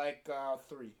kind of like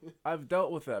 3. I've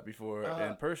dealt with that before,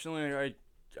 and personally,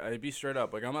 I'd be straight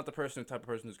up. Like, I'm not the type of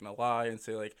person who's gonna lie and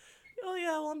say like, oh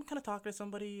yeah, well, I'm kind of talking to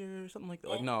somebody or something like that.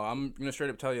 Like, no, I'm gonna straight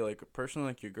up tell you, like, personally,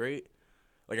 like, you're great.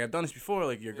 Like, I've done this before.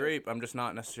 Like, you're great. I'm just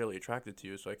not necessarily attracted to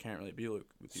you, so I can't really be with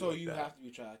you. So you have to be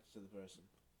attracted to the person.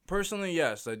 Personally,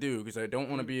 yes, I do, because I don't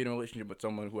want to be in a relationship with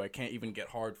someone who I can't even get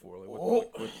hard for. Like,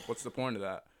 what's the point of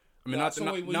that? I mean, not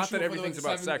that everything's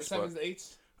about sex, but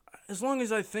as long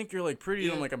as I think you're, like, pretty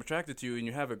and, like, I'm attracted to you and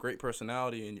you have a great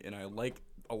personality and I like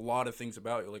a lot of things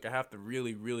about you, like, I have to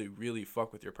really, really, really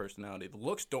fuck with your personality. The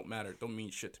looks don't mean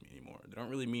shit to me anymore. They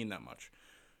don't really mean that much.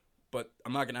 But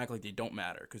I'm not going to act like they don't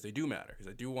matter, because they do matter, because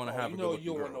I do want to have a good-looking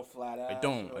girl. You don't want no flat ass. I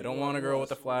don't want a girl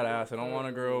with a flat ass. I don't want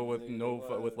a girl with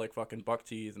with, like, fucking buck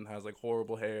teeth and has, like,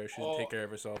 horrible hair. She doesn't take care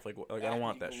of herself. Like I don't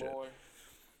want that shit.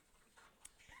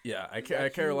 Yeah, I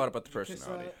care a lot about the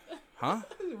personality. Huh?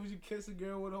 Would you kiss a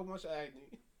girl with a whole bunch of acne?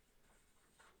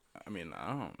 I mean,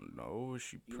 I don't know. Is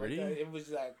she pretty? Like it was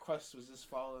that crust was just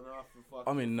falling off.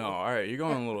 I mean, no. All right, you're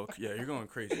going a little. Yeah, you're going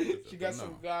crazy. She got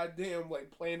some goddamn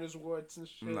like planner's warts and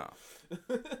shit. No.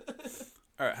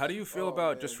 All right, how do you feel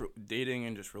about just dating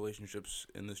and just relationships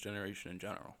in this generation in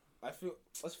general? I feel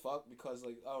it's fucked because,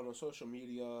 like, I don't know, social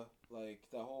media, like,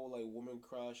 that whole, like, woman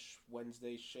crush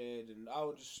Wednesday shit and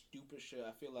all just stupid shit.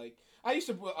 I feel like I used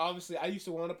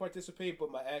to want to participate,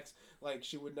 but my ex, like,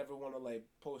 she would never want to, like,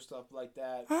 post stuff like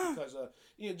that because of,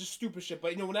 just stupid shit.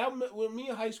 But, when me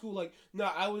in high school, like, no,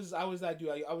 I was that dude.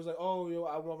 I was like, oh,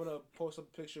 I want to post a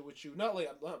picture with you. Not, like,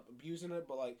 I'm not abusing it,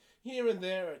 but, like, here and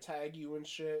there or tag you and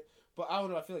shit. But I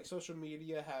don't know. I feel like social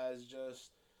media has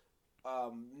just,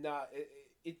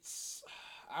 it's,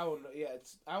 I don't know. Yeah,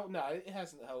 it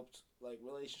hasn't helped, like,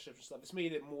 relationships and stuff. It's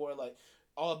made it more, like,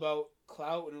 all about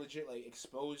clout and legit, like,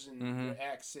 exposing your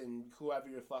ex and whoever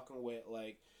you're fucking with.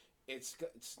 Like, it's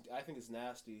I think it's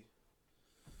nasty.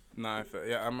 Nah,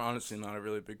 I'm honestly not a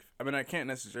really big. I mean, I can't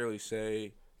necessarily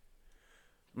say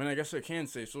I mean, I guess I can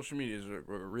say social media is a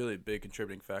really big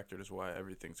contributing factor to why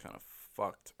everything's kind of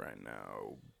fucked right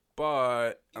now.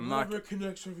 But I'm not. It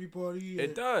connects everybody.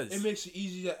 It does. It makes it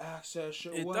easy to access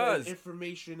shit. It does.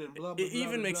 Information and blah blah. It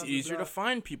even blah, makes blah, it easier blah. to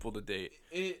find people to date.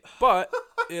 It. But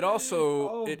it also.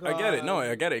 Oh, I get it. God. No,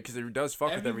 I get it because it does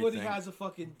fuck with everything. Everybody has a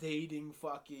fucking dating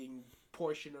fucking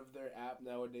portion of their app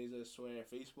nowadays. I swear,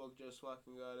 Facebook just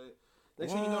fucking got it.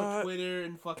 Next thing you know, What? Twitter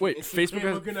and fucking Wait, Instagram Facebook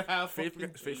has are gonna have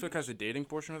Facebook has a dating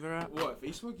portion of their app. What,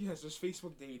 Facebook? Yes, there's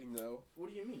Facebook dating though.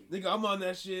 What do you mean? Nigga, I'm on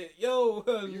that shit. Yo,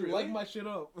 You really? like my shit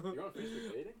up. You're on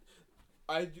Facebook dating?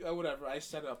 I do, whatever. I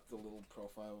set up the little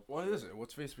profile. What is it?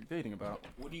 What's Facebook dating about?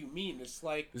 What do you mean? It's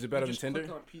like. Is it better you than just Tinder?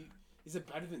 click on is it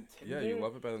better than Tinder? Yeah, you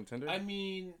love it better than Tinder. I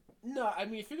mean, no. I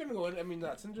mean, if you're gonna go in, I mean,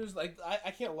 no. Tinder's like, I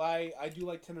can't lie. I do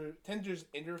like Tinder. Tinder's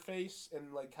interface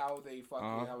and like how they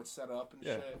fucking how it's set up and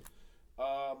shit.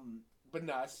 But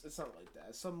nah, it's not like that.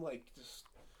 It's some like just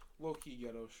low key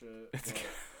ghetto shit.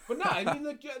 But nah, I mean,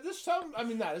 like, yeah, there's some. I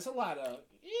mean, nah, there's a lot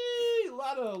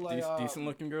of like decent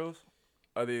looking girls.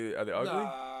 Are they ugly?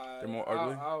 Nah, They're more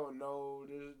ugly. I don't know.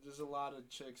 There's a lot of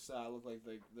chicks that look like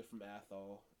they're from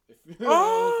Athol.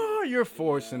 Oh, you're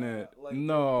forcing it. Like,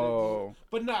 No.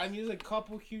 But nah, I mean, there's like a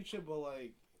couple cute shit, but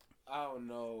like, I don't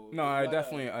know. No, I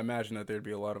definitely imagine that there'd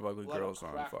be a lot of ugly girls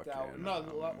on fucking. No,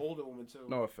 a lot older women too.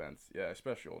 No offense, yeah,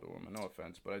 especially older women. No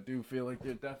offense, but I do feel like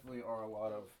there definitely are a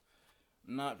lot of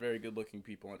not very good-looking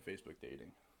people on Facebook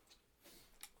dating.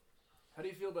 How do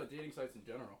you feel about dating sites in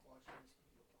general?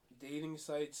 Dating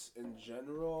sites in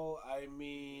general, I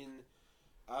mean,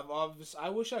 I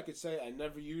wish I could say I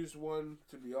never used one,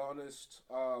 to be honest.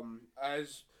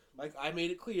 As like I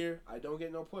made it clear, I don't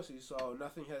get no pussy, so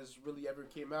nothing has really ever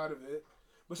came out of it.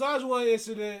 Besides one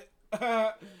incident,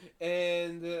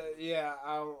 and yeah,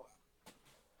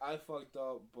 I fucked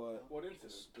up, but What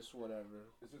incident? It's whatever.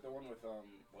 Is it the one with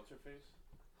what's her face?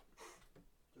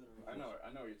 I know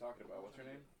what you're talking about. What's her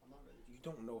name? You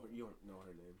don't know her. You don't know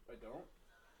her name. I don't.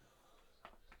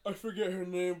 I forget her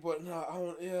name, but no, I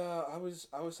don't. Yeah,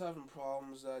 I was having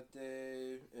problems that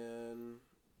day, and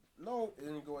no, it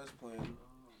didn't go as planned.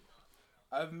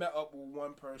 I've met up with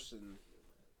one person,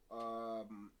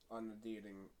 on the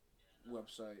dating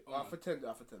website. For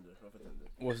Tinder.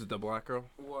 Was it the black girl?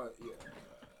 What? Yeah.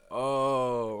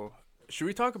 Oh, should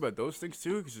we talk about those things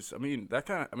too? Because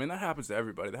that happens to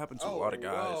everybody. That happens to a lot of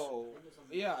guys. Whoa.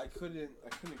 Yeah, I couldn't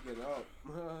get up.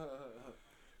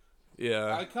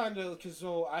 Yeah. I kind of, cause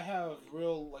so I have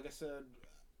real, like I said,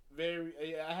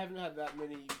 I haven't had that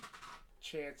many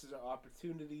chances or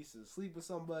opportunities to sleep with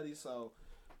somebody. So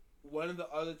one of the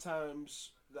other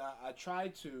times that I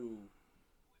tried to,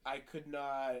 I could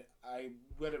not.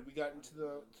 We got into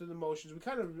the motions.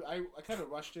 I kind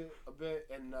of rushed it a bit,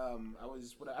 and I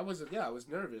was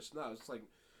nervous. No, it's like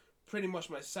pretty much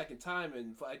my second time,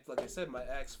 and like I said, my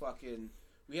ex fucking.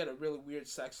 We had a really weird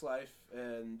sex life,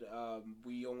 and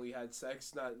we only had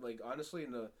sex. Not like honestly,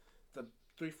 in the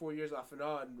 3-4 years off and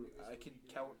on, I could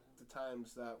count the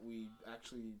times that we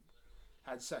actually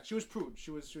had sex. She was prude.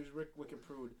 She was wicked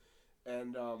prude.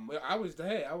 And I was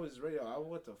ready.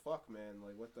 What the fuck, man?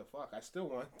 Like, what the fuck? I still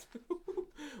want to.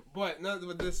 But not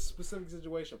with this specific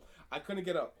situation. I couldn't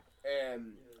get up.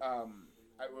 And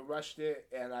I rushed it,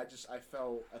 and I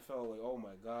felt like, oh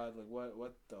my God, like,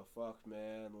 what the fuck,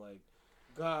 man? Like,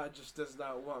 God just does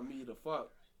not want me to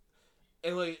fuck.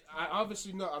 And, like, I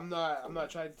obviously, no, I'm not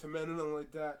trying to men or nothing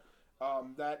like that.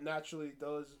 That naturally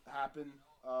does happen.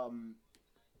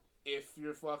 If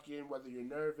you're fucking, whether you're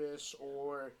nervous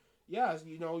or... Yeah,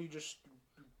 you just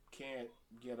can't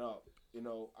get up.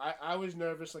 I was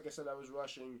nervous. Like I said, I was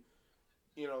rushing.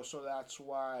 So that's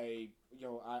why,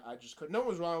 I just couldn't. No one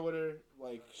was wrong with her.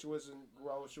 Like, she wasn't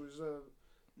gross. She was a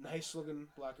nice-looking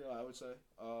black girl, I would say.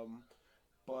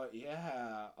 But,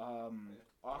 yeah,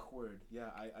 awkward. Yeah,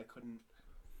 I couldn't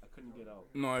get up.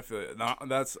 No, I feel it.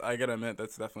 I gotta admit,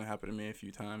 that's definitely happened to me a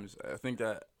few times.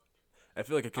 I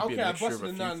feel like it could be a mixture of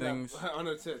a few things. On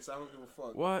her tits. I don't give a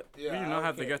fuck. What? Yeah, we do not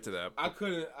have to get to that.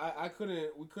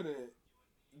 We couldn't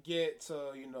get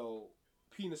to,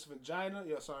 penis vagina.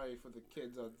 Yeah, sorry for the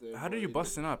kids out there. How do you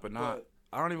busting up but not...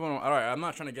 I don't even want to... Alright, I'm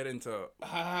not trying to get into that.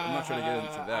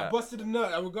 I busted a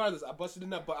nut. Regardless, I busted a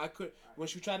nut, but I could... When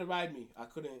she tried to ride me, I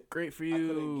couldn't... Great for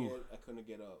you. I couldn't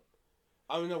get up.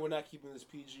 I don't know, we're not keeping this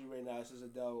PG right now. This is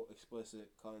adult, explicit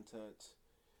content.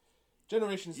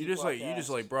 Generation Z you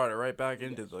just brought it right back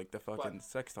into like the fucking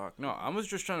sex talk. No, I was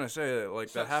just trying to say that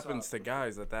like that happens to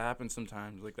guys. That happens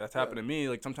sometimes. Like that's happened to me.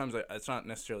 Like sometimes it's not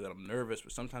necessarily that I'm nervous,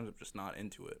 but sometimes I'm just not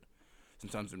into it.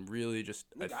 Sometimes I'm really just.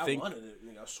 I wanted it.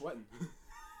 I was sweating.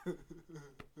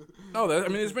 No, I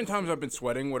mean, there's been times I've been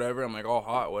sweating, whatever. I'm like all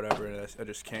hot, whatever, and I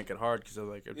just can't get hard because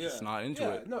I'm just not into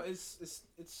it. No, it's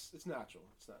natural.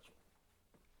 It's natural.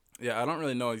 Yeah, I don't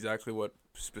really know exactly what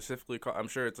specifically. I'm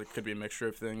sure it's like could be a mixture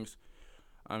of things.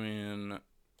 I mean,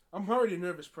 I'm already a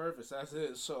nervous person as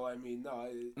it is, so I mean, no.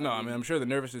 I mean, I'm sure the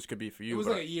nervousness could be for you. It was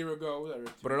like a year ago, whatever.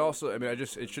 But it also, I mean,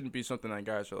 it shouldn't be something that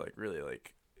guys are like really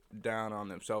like down on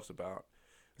themselves about,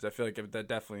 because I feel like that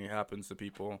definitely happens to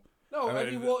people. No, I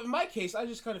mean, well, in my case, I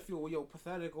just kind of feel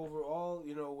pathetic overall,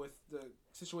 with the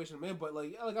situation I'm in. But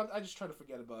I just try to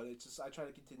forget about it. It's just I try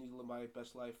to continue to live my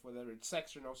best life, whether it's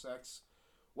sex or no sex,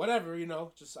 whatever.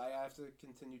 Just I have to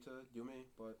continue to do me.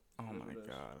 But oh my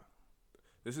god,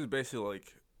 this is basically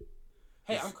like.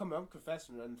 Hey, I'm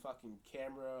confessing on fucking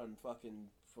camera and fucking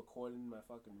recording my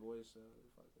fucking voice. Oh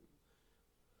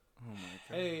my god.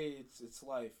 Hey, it's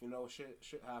life,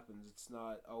 Shit happens. It's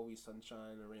not always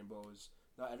sunshine or rainbows.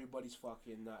 Not everybody's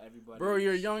fucking. Not everybody. Bro,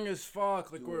 you're young as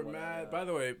fuck. Like we're mad. By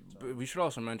the way, we should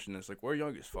also mention this. Like we're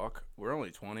young as fuck. We're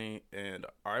only 20, and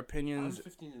our opinions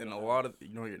and a lot of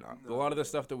you're not. A lot of the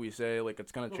stuff that we say, like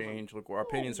it's gonna change. Like our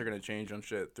opinions are gonna change on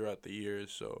shit throughout the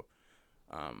years. So,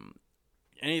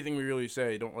 anything we really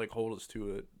say, don't like hold us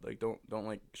to it. Like don't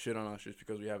like shit on us just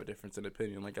because we have a difference in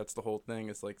opinion. Like that's the whole thing.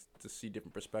 It's like to see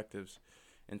different perspectives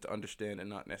and to understand and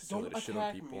not necessarily to shit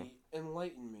on people. Me,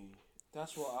 enlighten me.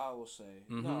 That's what I will say.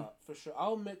 Mm-hmm. Nah, for sure.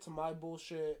 I'll admit to my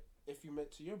bullshit if you admit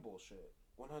to your bullshit.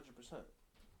 100%.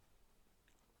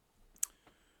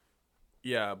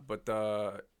 Yeah, but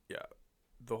the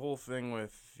whole thing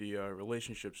with the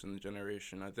relationships in the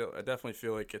generation, I definitely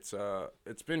feel like it's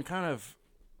been kind of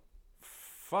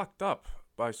fucked up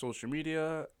by social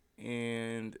media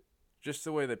and just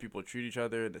the way that people treat each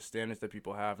other, the standards that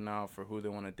people have now for who they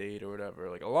want to date or whatever.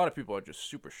 Like a lot of people are just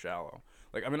super shallow.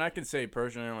 Like I mean, I can say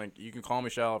personally, like you can call me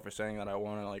shallow for saying that I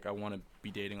want to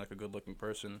be dating like a good-looking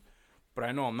person, but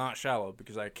I know I'm not shallow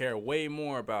because I care way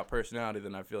more about personality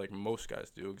than I feel like most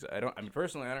guys do. Because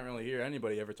personally, I don't really hear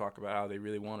anybody ever talk about how they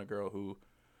really want a girl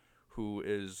who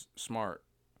is smart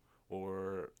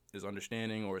or is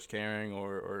understanding or is caring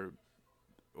or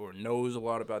knows a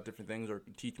lot about different things or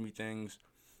can teach me things.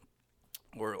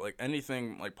 Or like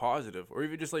anything like positive, or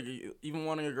even just like even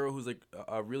wanting a girl who's like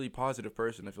a really positive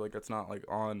person. I feel like that's not like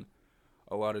on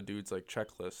a lot of dudes like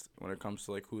checklist when it comes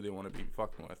to like who they want to be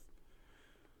fucking with.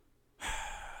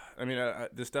 I mean,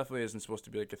 this definitely isn't supposed to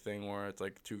be like a thing where it's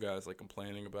like two guys like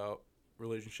complaining about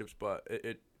relationships, but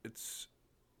it's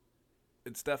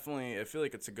definitely, I feel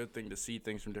like it's a good thing to see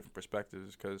things from different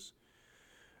perspectives because,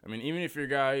 I mean, even if you're a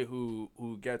guy who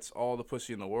gets all the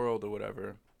pussy in the world or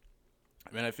whatever.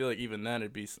 I mean, I feel like even then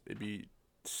it'd be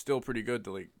still pretty good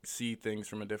to like see things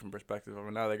from a different perspective of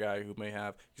another guy who may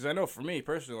have. Because I know for me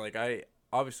personally, like I've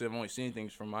only seen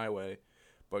things from my way,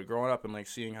 but growing up and like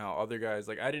seeing how other guys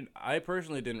I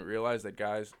personally didn't realize that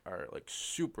guys are like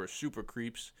super super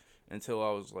creeps until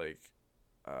I was like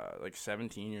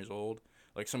 17 years old.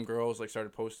 Like some girls like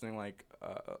started posting like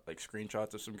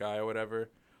screenshots of some guy or whatever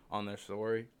on their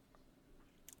story.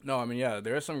 No, I mean, yeah,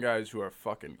 there are some guys who are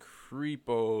fucking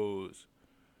creepos,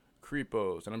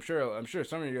 and I'm sure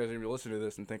some of you guys are listening to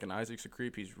this and thinking Isaac's a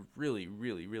creep. He's really,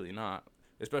 really, really not,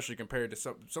 especially compared to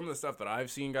some of the stuff that I've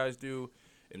seen guys do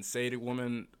and say to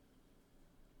women.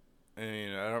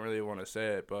 And I don't really want to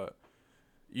say it, but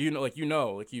you've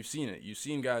seen it. You've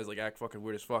seen guys like act fucking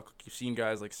weird as fuck. You've seen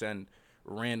guys like send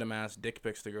random ass dick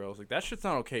pics to girls. Like that shit's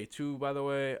not okay too, by the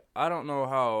way. I don't know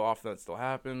how often that still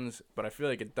happens, but I feel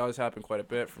like it does happen quite a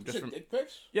bit from dick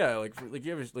pics. Yeah,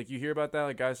 you hear about that,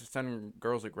 like guys just sending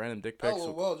girls like random dick pics,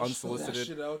 unsolicited. Just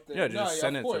that shit out there. Yeah, just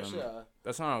send it course, to them. Yeah.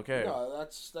 That's not okay. No,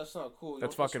 that's not cool.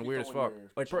 That's fucking weird as fuck.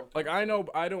 I know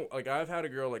I don't like. I've had a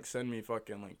girl like send me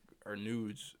fucking like her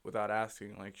nudes without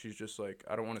asking. Like she's just like,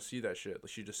 I don't want to see that shit.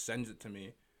 Like she just sends it to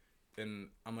me. And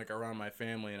I'm like around my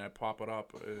family and I pop it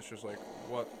up. It's just like,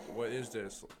 what is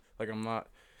this? Like I'm not.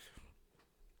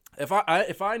 If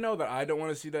I know that I don't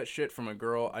want to see that shit from a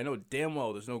girl, I know damn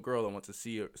well there's no girl that wants to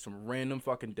see some random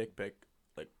fucking dick pic,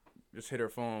 like just hit her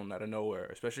phone out of nowhere.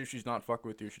 Especially if she's not fucking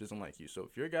with you, she doesn't like you. So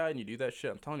if you're a guy and you do that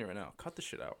shit, I'm telling you right now, cut the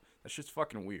shit out. That shit's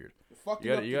fucking weird. You're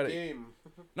fucking up the game.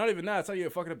 Not even that. It's not you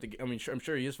fucking up the. I mean, I'm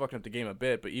sure he is fucking up the game a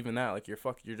bit, but even that, like you're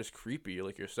just creepy. You're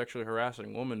like you're sexually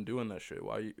harassing a woman doing that shit.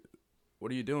 What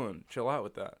are you doing? Chill out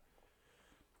with that.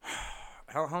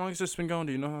 How long has this been going?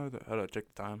 Do you know how to check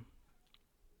the time?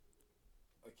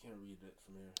 I can't read it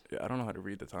from here. Yeah, I don't know how to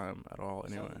read the time at all.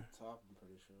 Anyway. It's on the top, I'm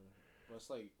pretty sure. But it's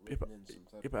like written in some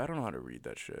type. Yeah, but I don't know how to read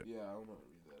that shit. Yeah, I don't know how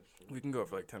to read that shit. We can go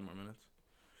for like 10 more minutes.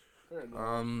 Fair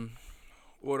enough.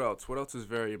 What else? What else is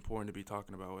very important to be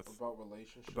talking about about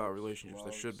relationships?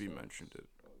 That should be mentioned.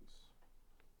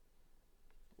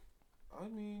 I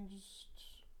mean, just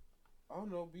I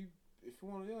don't know. Be if you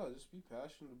want, yeah, just be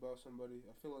passionate about somebody.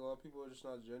 I feel like a lot of people are just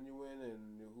not genuine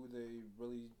and who they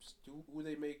really do, who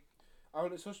they make. I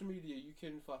don't know. Social media, you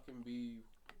can fucking be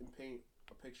and paint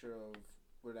a picture of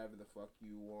whatever the fuck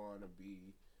you want to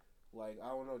be. Like I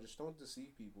don't know. Just don't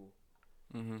deceive people.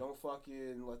 Mm-hmm. Don't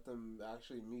fucking let them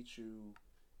actually meet you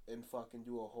and fucking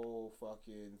do a whole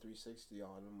fucking 360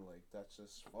 on them. Like that's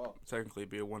just fuck. Technically,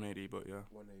 be a 180, but yeah.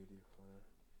 180.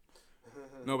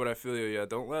 No, but I feel you. Yeah,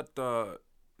 don't let.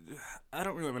 I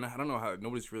don't really. I mean, I don't know how.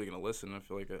 Nobody's really gonna listen. I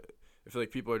feel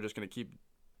like people are just gonna keep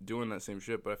doing that same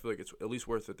shit. But I feel like it's at least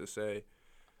worth it to say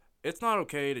it's not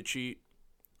okay to cheat.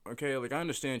 Okay, like I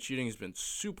understand cheating has been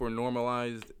super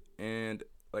normalized, and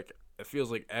like it feels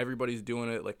like everybody's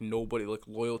doing it. Like nobody, like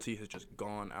loyalty has just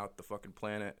gone out the fucking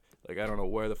planet. Like I don't know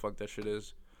where the fuck that shit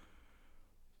is.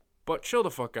 But chill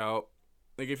the fuck out.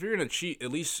 Like if you're gonna cheat,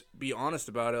 at least be honest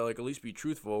about it. Like at least be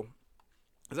truthful.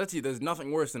 Cause there's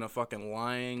nothing worse than a fucking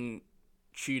lying,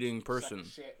 cheating person.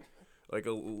 Like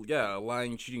a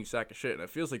lying, cheating sack of shit. And it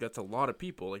feels like that's a lot of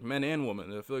people, like men and women.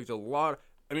 I feel like it's a lot.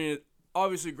 I mean,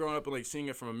 obviously growing up and like seeing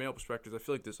it from a male perspective, I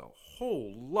feel like there's a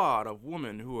whole lot of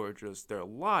women who are just they're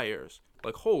liars.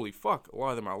 Like holy fuck, a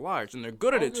lot of them are liars, and they're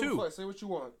good at it too. Say what you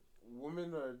want.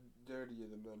 Women are dirtier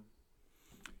than men.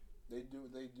 They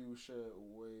do shit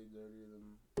way dirtier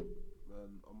than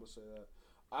men. I'm gonna say that.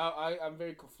 I'm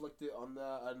very conflicted on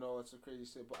that. I know it's a crazy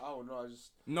shit, but I don't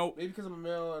know. Maybe because I'm a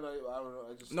male and I don't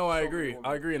know. No, I agree.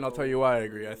 And I'll tell you why I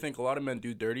agree. I think a lot of men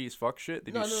do dirty as fuck shit.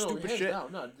 They do stupid shit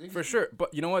for sure.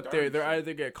 But you know what? They're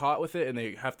either get caught with it and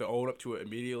they have to own up to it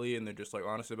immediately and they're just like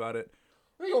honest about it.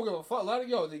 They don't give a fuck. A lot of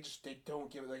they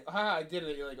don't give it. Like I did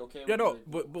it. You're like okay. Yeah, no,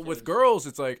 but with girls,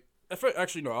 it's like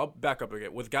actually no. I'll back up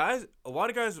again. With guys, a lot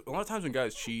of times when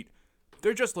guys cheat,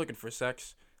 they're just looking for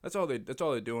sex. That's all they're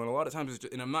doing. A lot of times,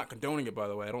 and I'm not condoning it, by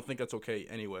the way. I don't think that's okay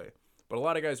anyway. But a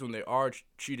lot of guys, when they are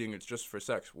cheating, it's just for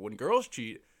sex. When girls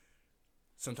cheat,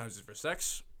 sometimes it's for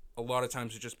sex. A lot of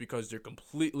times it's just because they're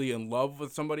completely in love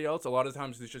with somebody else. A lot of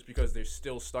times it's just because they're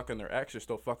still stuck in their ex. They're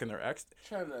still fucking their ex.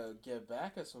 Trying to get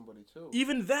back at somebody too.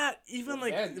 Even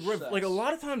like a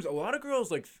lot of times, a lot of girls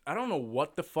like I don't know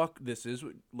what the fuck this is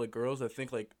with like girls that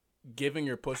think like giving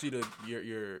your pussy to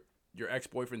your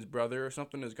ex-boyfriend's brother or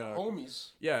something is gonna homies.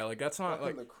 Yeah, like that's not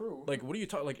like the crew. Like what are you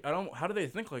talking? Like I don't. How do they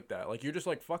think like that? Like you're just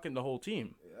like fucking the whole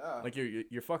team. Yeah. Like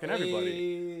you're fucking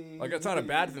everybody. Like that's not a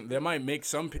bad thing. That might make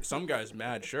some guys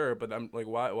mad, sure, but I'm like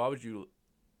why would you?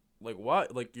 Like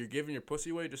what? Like you're giving your pussy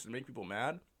away just to make people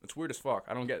mad? It's weird as fuck.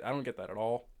 I don't get that at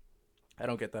all. I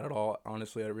don't get that at all.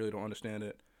 Honestly, I really don't understand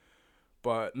it.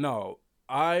 But no.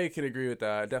 I can agree with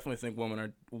that. I definitely think women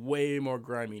are way more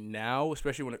grimy now,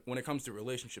 especially when it comes to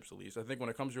relationships, at least. I think when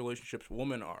it comes to relationships,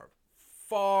 women are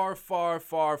far, far,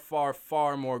 far, far,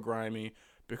 far more grimy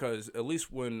because at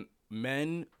least when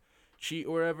men cheat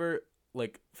or whatever,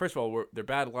 like, first of all, they're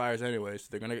bad liars anyway, so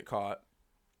they're going to get caught.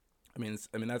 I mean,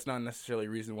 that's not necessarily a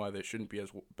reason why they shouldn't be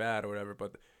as bad or whatever,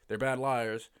 but they're bad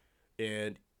liars,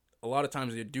 and a lot of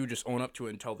times they do just own up to it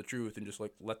and tell the truth and just,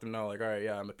 like, let them know, like, all right,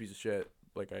 yeah, I'm a piece of shit.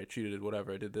 Like, I cheated,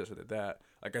 whatever, I did this, I did that.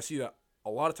 Like, I see that a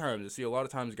lot of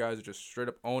times. Guys just straight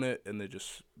up own it, and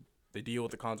they deal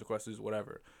with the consequences,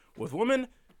 whatever. With women,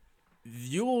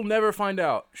 you'll never find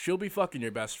out. She'll be fucking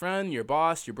your best friend, your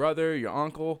boss, your brother, your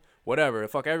uncle, whatever.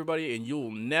 Fuck everybody, and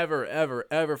you'll never, ever,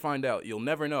 ever find out. You'll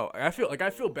never know. I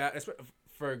feel bad.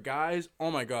 For guys, oh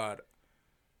my God.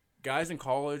 Guys in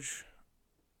college,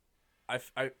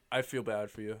 I feel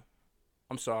bad for you.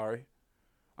 I'm sorry.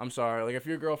 Like if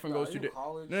your girlfriend goes to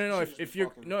if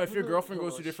your girlfriend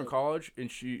goes to a different college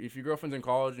and if your girlfriend's in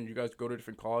college and you guys go to a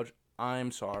different college, I'm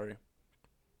sorry.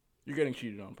 You're getting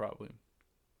cheated on probably.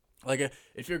 Like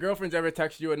if your girlfriend's ever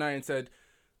texted you at night and said,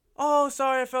 "Oh,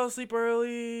 sorry, I fell asleep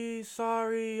early.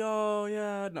 Sorry. Oh,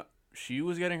 yeah." No, she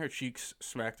was getting her cheeks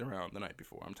smacked around the night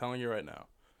before. I'm telling you right now.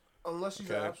 Unless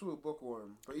she's an absolute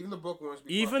bookworm, but even the bookworms.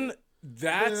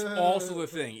 That's also the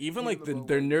thing. Even like the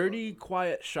nerdy,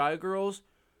 quiet, shy girls.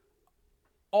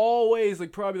 Always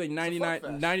like probably like 90%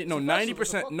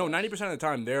 of the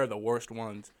time they're the worst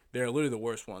ones. They're literally the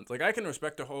worst ones. Like I can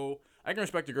respect a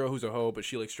girl who's a hoe, but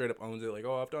she like straight up owns it. Like,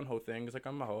 oh, I've done hoe things. Like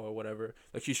I'm a hoe or whatever.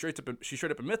 Like she straight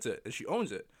up admits it and she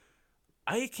owns it.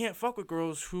 I can't fuck with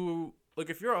girls who like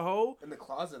if you're a hoe in the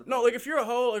closet. No, like if you're a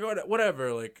hoe, like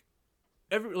whatever, like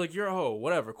you're a hoe,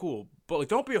 whatever, cool. But like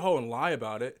don't be a hoe and lie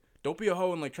about it. Don't be a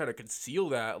hoe and like try to conceal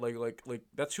that. Like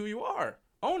that's who you are.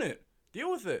 Own it.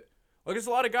 Deal with it. Like, there's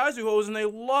a lot of guys who hoes, and they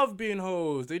love being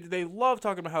hoes. They love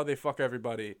talking about how they fuck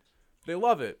everybody. They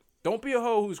love it. Don't be a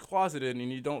hoe who's closeted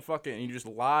and you don't fucking and you just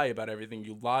lie about everything.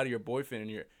 You lie to your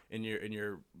boyfriend and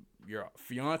your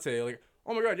fiance. Like,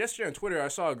 Oh my god, yesterday on Twitter I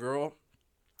saw a girl.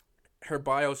 Her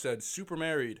bio said super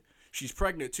married. She's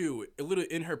pregnant too. It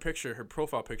literally in her picture, her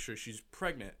profile picture, she's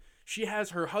pregnant. She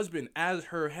has her husband as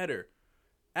her header.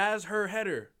 As her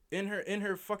header in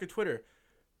her fucking Twitter.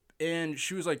 And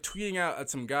she was like tweeting out at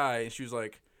some guy and she was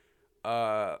like,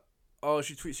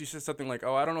 she said something like,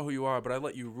 "Oh, I don't know who you are, but I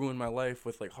let you ruin my life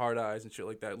with like hard eyes and shit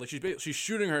like that." Like she's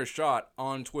shooting her shot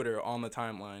on Twitter on the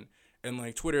timeline, and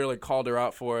like Twitter like called her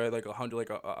out for it. Like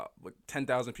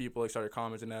 10,000 people like started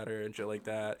commenting at her and shit like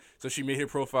that. So she made her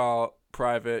profile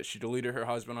private. She deleted her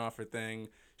husband off her thing.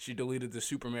 She deleted the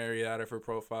super married out of her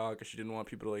profile because she didn't want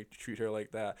people to like treat her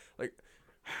like that. Like,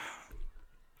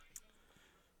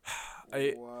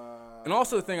 Wow. and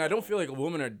also the thing, I don't feel like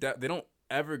women are they don't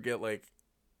ever get like.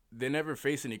 They never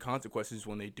face any consequences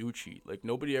when they do cheat. Like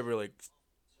nobody ever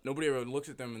looks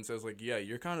at them and says like, yeah,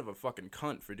 you're kind of a fucking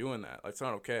cunt for doing that. Like, it's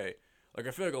not okay. Like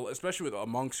I feel like especially with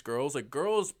amongst girls, like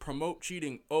girls promote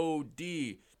cheating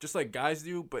OD just like guys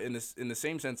do, but in the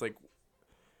same sense, like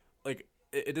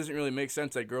it doesn't really make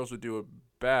sense that girls would do it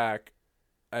back.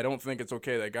 I don't think it's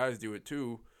okay that guys do it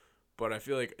too. But I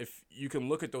feel like if you can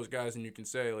look at those guys and you can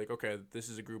say like, okay, this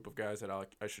is a group of guys that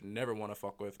I should never want to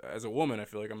fuck with. As a woman, I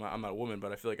feel like I'm not a woman,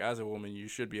 but I feel like as a woman, you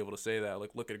should be able to say that.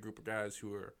 Like, look at a group of guys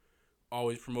who are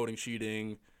always promoting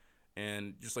cheating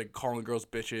and just like calling girls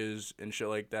bitches and shit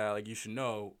like that. Like, you should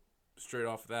know straight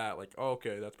off that, like, oh,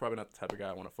 okay, that's probably not the type of guy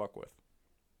I want to fuck with.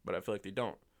 But I feel like they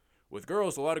don't. With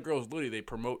girls, a lot of girls literally they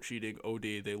promote cheating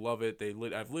OD. They love it.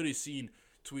 I've literally seen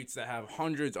tweets that have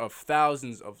hundreds of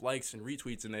thousands of likes and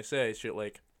retweets, and they say shit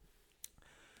like,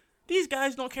 these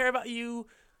guys don't care about you,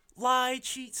 lie,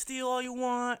 cheat, steal all you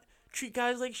want, treat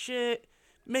guys like shit,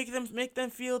 make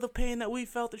them feel the pain that we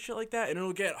felt and shit like that, and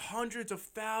it'll get hundreds of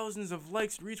thousands of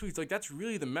likes and retweets. Like, that's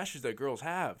really the message that girls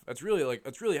have. That's really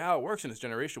how it works in this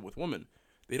generation with women.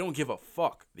 They don't give a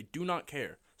fuck. They do not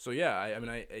care. So yeah,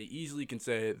 I easily can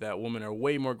say that women are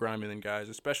way more grimy than guys,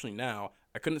 especially now.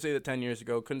 I couldn't say that 10 years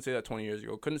ago, couldn't say that 20 years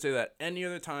ago, couldn't say that any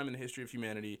other time in the history of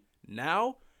humanity.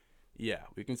 Now, yeah,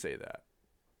 we can say that.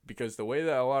 Because the way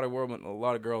that a lot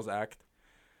of girls act,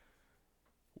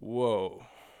 whoa,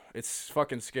 it's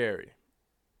fucking scary.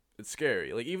 It's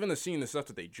scary. Like, even the stuff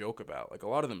that they joke about. Like, a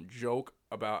lot of them joke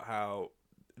about how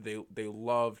they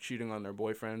love cheating on their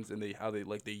boyfriends and how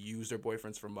they use their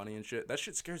boyfriends for money and shit. That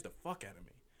shit scares the fuck out of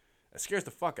me. That scares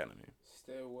the fuck out of me.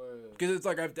 Stay away. Because it's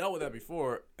like I've dealt with that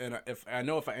before, and if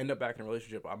I end up back in a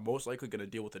relationship, I'm most likely gonna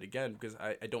deal with it again because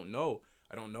I don't know.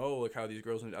 I don't know like how these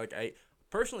girls like I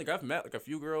personally like, I've met like a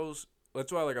few girls.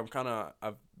 That's why like I kind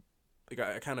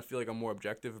of feel like I'm more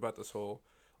objective about this whole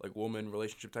like woman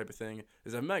relationship type of thing.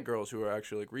 Is I've met girls who are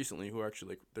actually like recently who are actually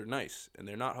like they're nice and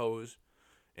they're not hoes,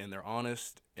 and they're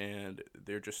honest and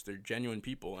they're genuine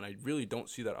people, and I really don't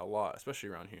see that a lot, especially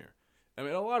around here. I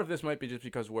mean, a lot of this might be just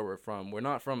because where we're from. We're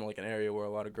not from like an area where a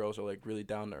lot of girls are like really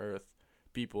down to earth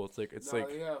people. It's like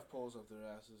they have poles up their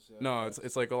asses. Yeah, no,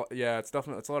 it's like it's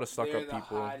definitely it's a lot of stuck up people. They're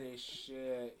the hottest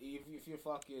shit. If you're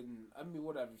fucking, I mean,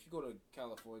 whatever. If you go to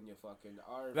California, fucking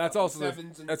that's fucking also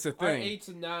sevens that's the thing. Our 8s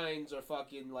and 9s are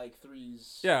fucking like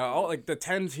 3s. Yeah, all like the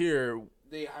 10s here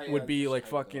would be like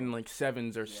fucking up. like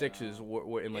 7s or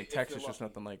 6s in like Texas or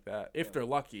something like that. If they're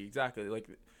lucky, exactly. Like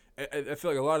I feel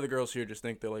like a lot of the girls here just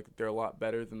think they're a lot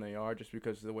better than they are just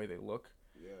because of the way they look.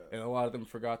 Yeah. And a lot of them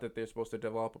forgot that they're supposed to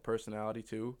develop a personality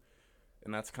too,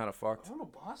 and that's kind of fucked. I don't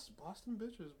know, Boston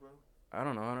bitches, bro. I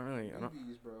don't know. I don't really.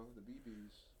 BBs, bro. The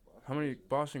BBs. How many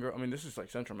Boston girls? I mean, this is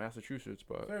like central Massachusetts,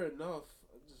 but fair enough.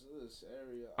 This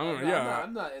area.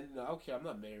 I'm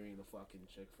not marrying a fucking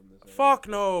chick from this area. Fuck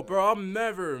no, bro. I'm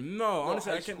never. No,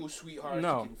 honestly, high school sweetheart.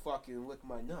 No. You can fucking lick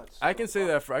my nuts. I can say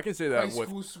that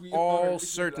with all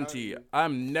certainty.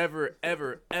 I'm never,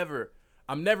 ever, ever.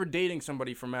 I'm never dating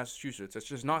somebody from Massachusetts. It's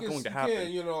just not going to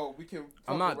happen. We can.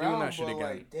 I'm not doing that shit again.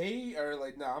 Like, date or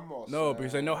like, nah, I'm all. No,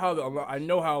 because I know how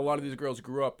a lot of these girls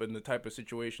grew up in the type of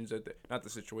situations not the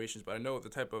situations, but I know the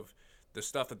type of the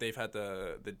stuff that they've had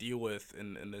to deal with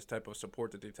and this type of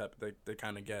support that they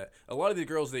kind of get. A lot of these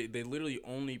girls, they literally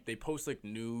they post like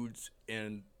nudes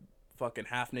and fucking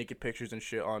half naked pictures and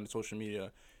shit on social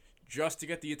media just to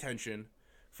get the attention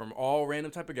from all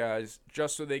random type of guys,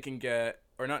 just so they can get,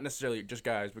 or not necessarily just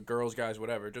guys, but girls, guys,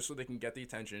 whatever, just so they can get the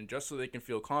attention, just so they can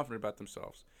feel confident about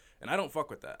themselves. And I don't fuck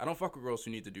with that. I don't fuck with girls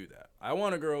who need to do that. I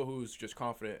want a girl who's just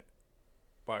confident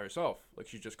by herself. Like,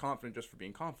 she's just confident just for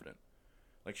being confident.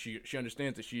 Like, she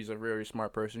understands that she's a very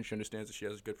smart person. She understands that she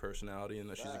has a good personality and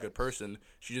that she's a good person.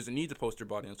 She doesn't need to post her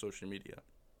body on social media.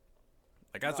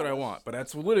 Like, that's what I want. But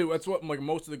that's what like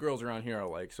most of the girls around here are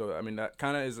like. So, I mean, that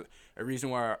kind of is a reason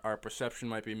why our perception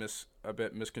might be a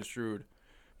bit misconstrued.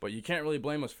 But you can't really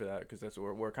blame us for that because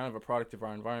we're kind of a product of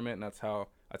our environment, and that's how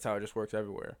it just works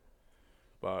everywhere.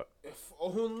 But if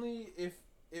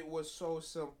it was so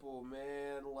simple,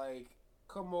 man. Like,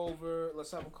 come over,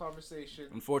 let's have a conversation.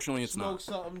 Unfortunately, it's not.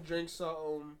 Smoke something, drink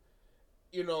something.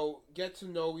 You know, get to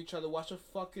know each other. Watch a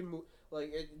fucking movie.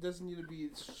 Like, it doesn't need to be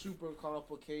super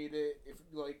complicated. If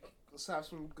like, let's have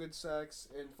some good sex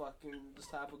and fucking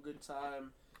just have a good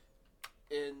time.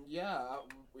 And yeah,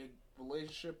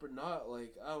 relationship or not,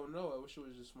 like, I don't know. I wish it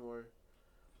was just more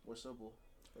simple.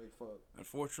 Like, fuck.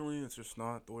 Unfortunately, it's just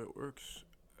not the way it works.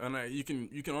 And you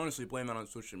can honestly blame that on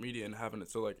social media and having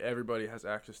it so like everybody has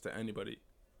access to anybody,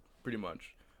 pretty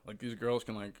much. Like these girls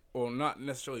can like, well, not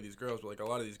necessarily these girls, but like a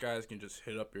lot of these guys can just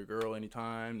hit up your girl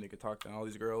anytime. They can talk to all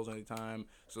these girls anytime.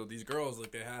 So these girls,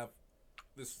 like, they have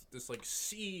this like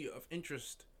sea of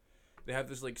interest. They have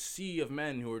this like sea of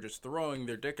men who are just throwing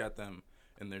their dick at them,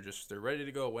 and they're ready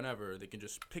to go whenever. They can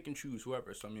just pick and choose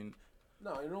whoever. So I mean,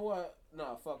 No, you know what?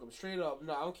 Nah, fuck them. Straight up.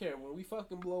 Nah, I don't care. When we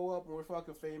fucking blow up, when we're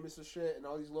fucking famous and shit, and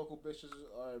all these local bitches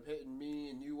are hitting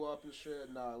me and you up and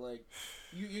shit, nah, like,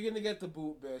 you're gonna get the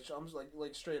boot, bitch. I'm just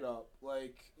like straight up.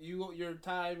 Like, your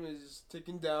time is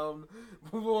ticking down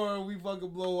before we fucking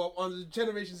blow up on the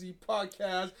Generation Z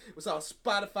podcast. It's on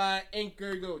Spotify,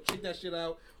 Anchor. Go check that shit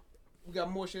out. We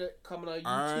got more shit coming on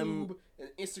YouTube and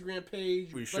Instagram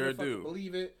page. We sure do.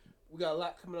 Believe it. We got a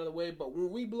lot coming on the way, but when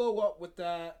we blow up with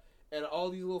that, and all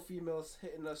these little females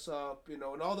hitting us up, you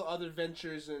know, and all the other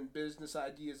ventures and business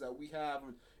ideas that we have,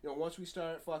 and, you know, once we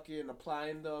start fucking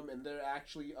applying them and they're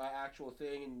actually an actual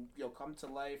thing and, you know, come to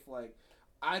life, like,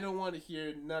 I don't want to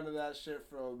hear none of that shit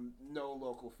from no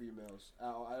local females.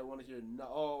 I don't want to hear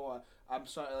I'm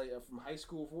sorry, like, from high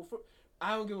school.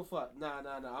 I don't give a fuck. Nah.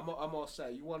 I'm all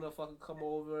set. You want to fucking come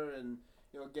over and,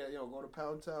 you know, go to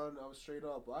Pound Town? I was straight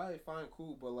up. Alright, fine,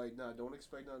 cool, but, like, nah, don't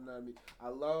expect nothing out of me. I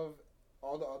love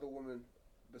all the other women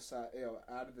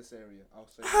out of this area. I'll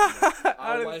say that.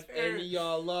 I'll wife any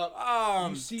y'all up. Oh,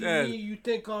 you see me, you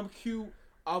think I'm cute,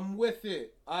 I'm with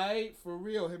it. Alright, for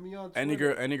real, hit me on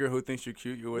Twitter. Any girl who thinks you're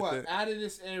cute, you're with it. Out of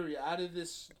this area, out of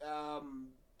this I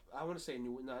want to say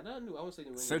not New. I want to say New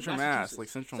England. Central Mass, like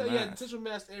Central Mass. Yeah, Central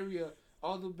Mass area.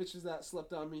 All the bitches that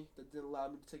slept on me, that didn't allow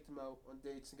me to take them out on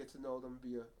dates and get to know them,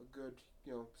 be a good,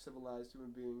 you know, civilized human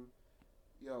being.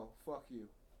 Yo, fuck you.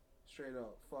 Straight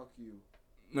up, fuck you.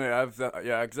 No,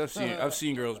 because I've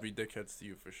seen girls be dickheads to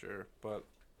you for sure, but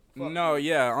no,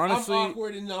 yeah, honestly, I'm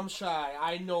awkward and I'm shy.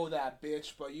 I know that,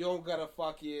 bitch, but you don't gotta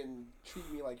fucking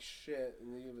treat me like shit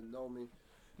and you even know me.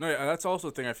 No, yeah, that's also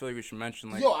a thing I feel like we should mention.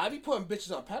 Like, yo, I be putting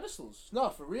bitches on pedestals. No,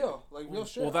 for real, like real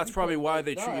shit. Well, that's probably why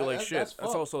they treat you like shit.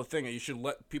 That's also a thing that you should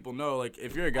let people know. Like,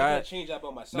 if you're a guy, I gotta change that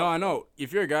about myself. No, I know.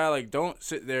 If you're a guy, like, don't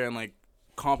sit there and like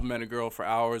compliment a girl for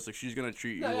hours. Like, she's gonna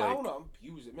treat you like. I don't know,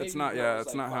 abuse it. That's not. Yeah,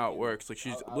 that's not how it works. Like,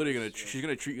 she's literally she's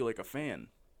gonna treat you like a fan.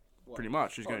 What? Pretty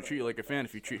much, she's gonna treat you like a fan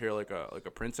if you treat her like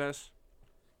a princess.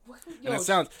 Yo, and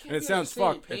it sounds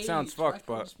fucked. It sounds fucked,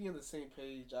 but just be on the same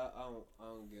page. I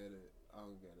don't get it. I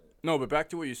don't get it. No, but back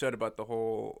to what you said about the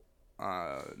whole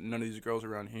none of these girls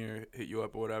around here hit you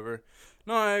up or whatever.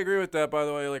 No, I agree with that. By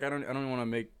the way, like I don't want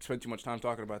to spend too much time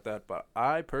talking about that, but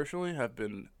I personally have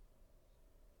been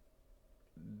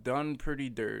done pretty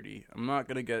dirty. I'm not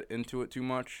gonna get into it too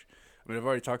much. I mean, I've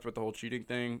already talked about the whole cheating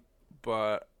thing,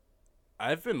 but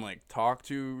I've been like talked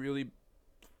to really,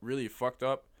 really fucked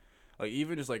up. Like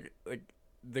even just like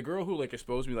the girl who like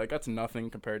exposed me, like that's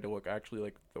nothing compared to like actually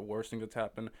like the worst thing that's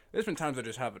happened. There's been times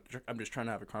I'm just trying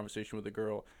to have a conversation with a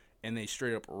girl and they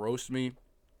straight up roast me.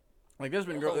 Like there's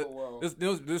been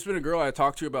there's been a girl I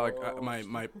talked to about like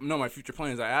my future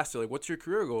plans. I asked her like, what's your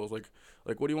career goals? Like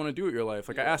what do you want to do with your life?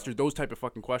 Like I asked her those type of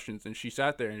fucking questions and she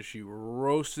sat there and she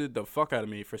roasted the fuck out of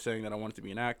me for saying that I wanted to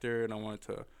be an actor and I wanted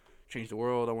to change the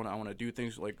world. I want to do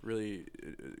things like really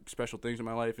special things in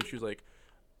my life. And she was like.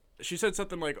 She said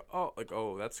something like,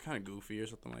 oh, that's kind of goofy or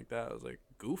something like that. I was like,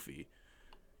 goofy?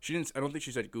 She didn't. I don't think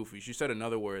she said goofy. She said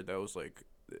another word that was like,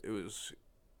 it was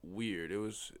weird. It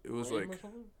was like,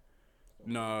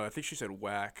 no, I think she said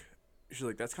whack. She's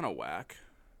like, that's kind of whack.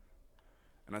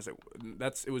 And I was like,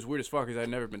 it was weird as fuck because I'd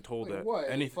never been told like that.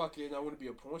 What? Fucking, I want to be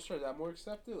a porn star. Is that more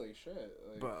accepted? Like shit.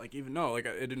 Like, but like even no, like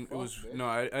it didn't. Fuck, it was bitch. No,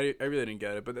 I really didn't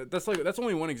get it. But that's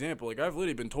only one example. Like I've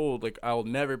literally been told like I'll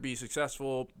never be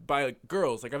successful by like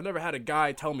girls. Like I've never had a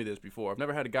guy tell me this before. I've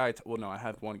never had a guy. Well, no, I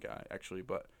had one guy actually,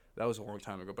 but that was a long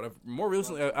time ago. But more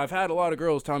recently, I've had a lot of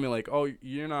girls tell me like, oh,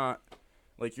 you're not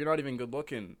even good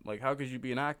looking. Like how could you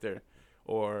be an actor,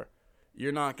 or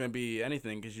you're not gonna be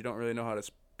anything because you don't really know how to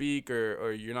speak,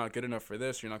 or you're not good enough for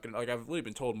this. You're not good. Like I've literally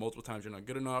been told multiple times, you're not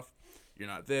good enough. You're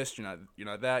not this. You're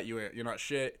not that. You're not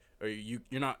shit. or you're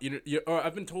not, or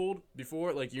I've been told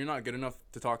before, like, you're not good enough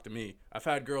to talk to me. I've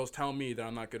had girls tell me that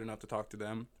I'm not good enough to talk to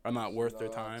them. I'm not worth their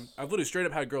time. I've literally straight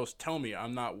up had girls tell me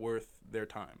I'm not worth their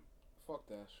time. Fuck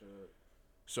that shit.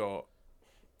 So,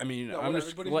 I mean, No, I'm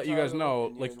just let you guys know,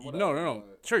 opinion, like, whatever, no.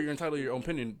 Sure, you're entitled to your own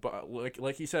opinion, but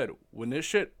like he said, when this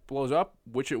shit blows up,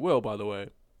 which it will, by the way.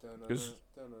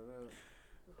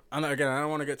 I don't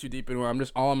want to get too deep into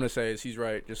it. All I'm gonna say is he's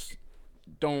right. Just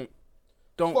don't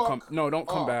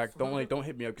come back. Don't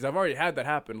hit me up, because I've already had that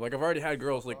happen. Like, I've already had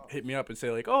girls like hit me up and say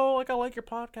like, oh, like, I like your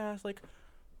podcast, like,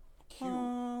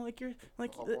 like, you're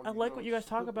like, I like what you guys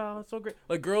talk about. It's so great.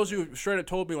 Like, girls who straight up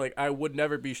told me like I would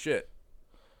never be shit.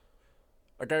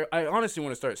 Like, I honestly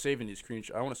want to start saving these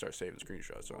screenshots. I want to start saving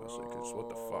screenshots, honestly, because what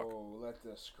the fuck? Let the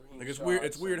screenshots. Like, it's weird.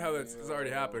 It's weird how it's already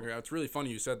happening. It's really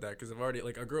funny you said that, because I've already,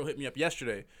 like, a girl hit me up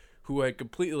yesterday who had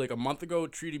completely, like, a month ago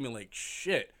treated me like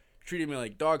shit, treated me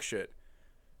like dog shit.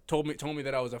 Told me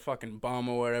that I was a fucking bum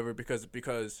or whatever because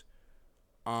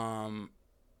I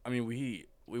mean, we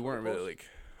weren't really, like,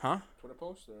 huh? Twitter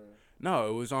post or no,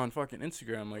 it was on fucking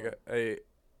Instagram. Like,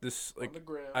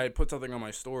 I put something on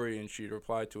my story and she'd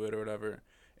replied to it or whatever,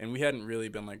 and we hadn't really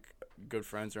been like good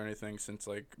friends or anything since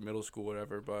like middle school or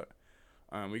whatever, but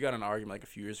we got in an argument like a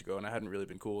few years ago, and I hadn't really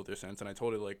been cool with her since, and I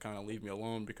told her like kind of leave me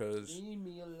alone because I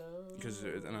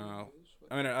don't know.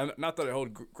 I mean, not that I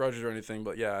hold grudges or anything,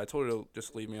 but yeah, I told her to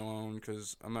just leave me alone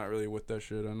because I'm not really with that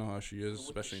shit. I know how she is,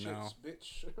 especially now.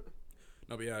 Bitch.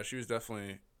 No, but yeah, she was a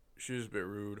bit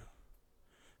rude.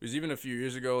 It was even a few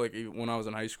years ago, like even when I was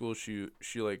in high school, she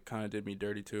like kind of did me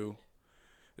dirty too.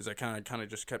 Is I kind of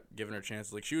just kept giving her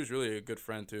chances. Like, she was really a good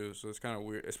friend too, so it's kind of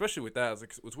weird, especially with that.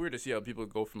 It's weird to see how people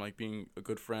go from like being a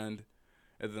good friend,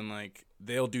 and then like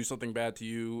they'll do something bad to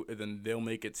you, and then they'll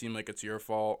make it seem like it's your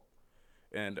fault.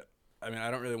 And I mean,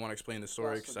 I don't really want to explain the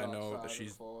story because I know that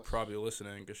she's probably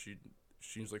listening, because she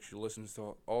seems like she listens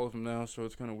to all of them now, so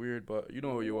it's kind of weird. But you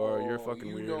know who you are. You're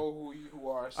fucking weird. You know who you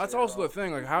are. That's also the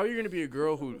thing. Like, how are you gonna be a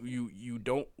girl who you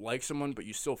don't like someone, but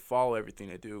you still follow everything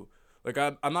they do? Like,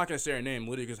 I'm not gonna say her name,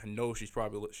 literally, because I know she's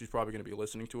probably gonna be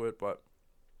listening to it. But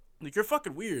like, you're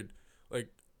fucking weird. Like,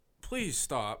 please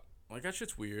stop. Like, that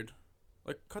shit's weird.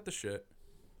 Like, cut the shit.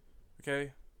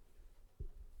 Okay.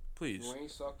 Please. You ain't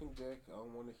sucking dick. I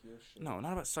don't want to hear shit. No,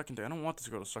 not about sucking dick. I don't want this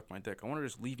girl to suck my dick. I want her to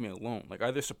just leave me alone. Like,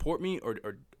 either support me or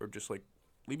just like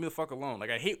leave me the fuck alone. Like,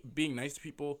 I hate being nice to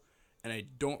people and I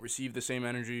don't receive the same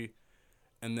energy.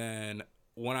 And then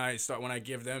when I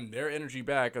give them their energy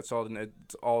back, it's all of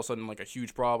a sudden like a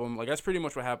huge problem. Like, that's pretty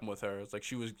much what happened with her. It's like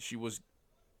she was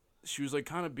like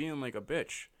kind of being like a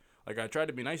bitch. Like, I tried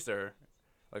to be nice to her.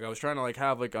 Like, I was trying to like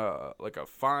have like a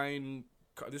fine.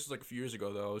 This is like a few years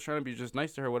ago though. I was trying to be just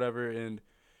nice to her, whatever, and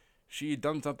she had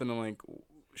done something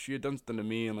to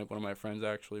me and like one of my friends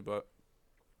actually. But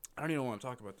I don't even want to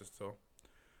talk about this though.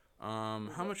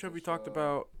 How much have we talked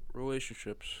about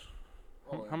relationships?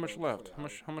 How much left?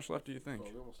 How much left do you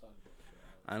think?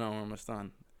 I know, we're almost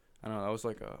done. I know that was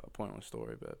like a pointless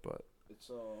story bit, but it's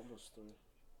almost 3.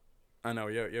 I know.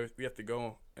 Yeah, we have to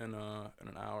go in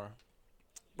an hour.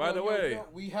 By the way,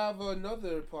 we have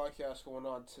another podcast going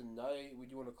on tonight. We're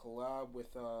doing a collab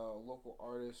with local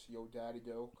artist Yo Daddy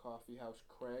Doe, Coffee House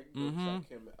Craig. Go check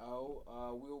him out.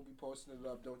 We'll be posting it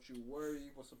up. Don't you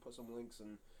worry. We'll put some links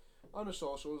on the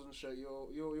socials and shit.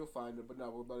 You'll find it. But now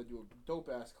we're about to do a dope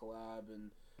ass collab and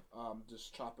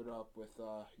just chop it up with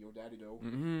Yo Daddy Doe.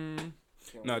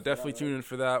 No, definitely tune in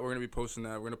for that. We're gonna be posting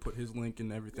that. We're gonna put his link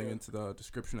and everything into the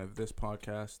description of this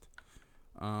podcast.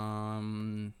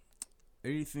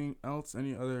 Anything else?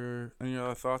 Any other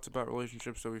thoughts about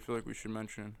relationships that we feel like we should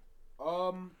mention?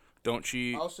 Don't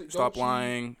cheat. Stop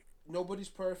lying. Nobody's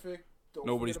perfect.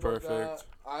 Nobody's perfect.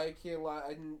 I can't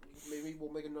lie. Maybe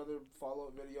we'll make another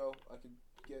follow-up video. I could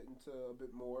get into a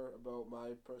bit more about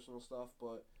my personal stuff,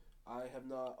 but I have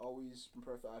not always been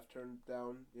perfect. I've turned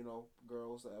down,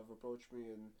 girls that have approached me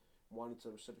and wanted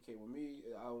to reciprocate with me.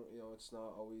 It's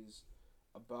not always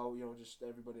about, just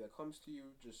everybody that comes to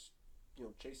you, just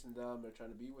chasing them or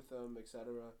trying to be with them,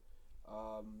 etc.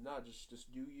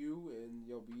 Just do you and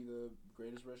be the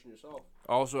greatest version of yourself.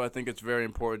 Also, I think it's very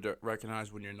important to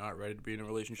recognize when you're not ready to be in a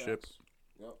relationship.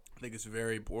 Yep. I think it's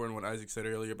very important what Isaac said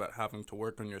earlier about having to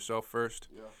work on yourself first.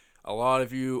 Yeah. A lot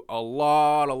of you,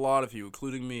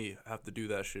 including me, have to do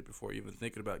that shit before even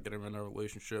thinking about getting in a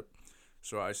relationship.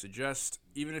 So I suggest,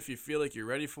 even if you feel like you're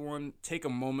ready for one, take a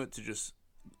moment to just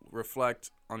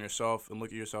reflect on yourself and look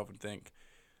at yourself and think,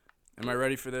 am I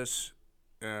ready for this?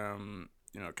 Can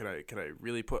I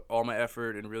really put all my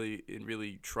effort and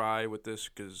really try with this?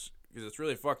 Because it's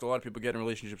really fucked. A lot of people get in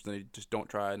relationships and they just don't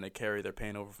try, and they carry their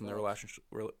pain over from their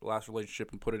last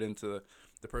relationship and put it into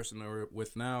the person they're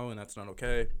with now, and that's not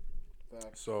okay.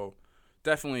 Facts. So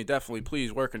definitely,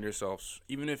 please work on yourselves.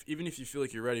 Even if you feel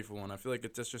like you're ready for one, I feel like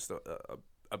that's just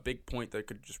a big point that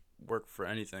could just work for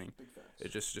anything. Big facts.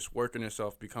 It just work on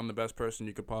yourself, become the best person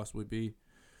you could possibly be,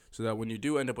 so that when you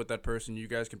do end up with that person, you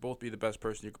guys can both be the best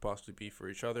person you could possibly be for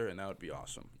each other, and that would be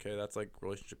awesome. Okay, that's like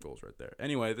relationship goals right there.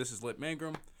 Anyway, this is Lit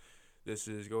Mangrum.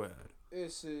 Go ahead.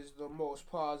 This is the most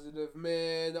positive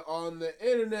man on the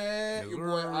internet. Yes, Your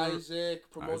boy sir.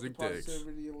 Isaac. Promote Isaac the Diggs.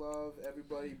 positivity and love.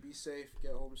 Everybody be safe.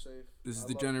 Get home safe. This is I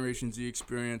the love Generation Z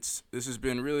experience. This has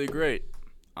been really great.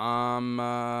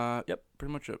 Yep,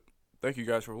 pretty much it. Thank you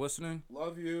guys for listening. you.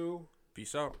 Love you.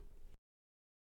 Peace out.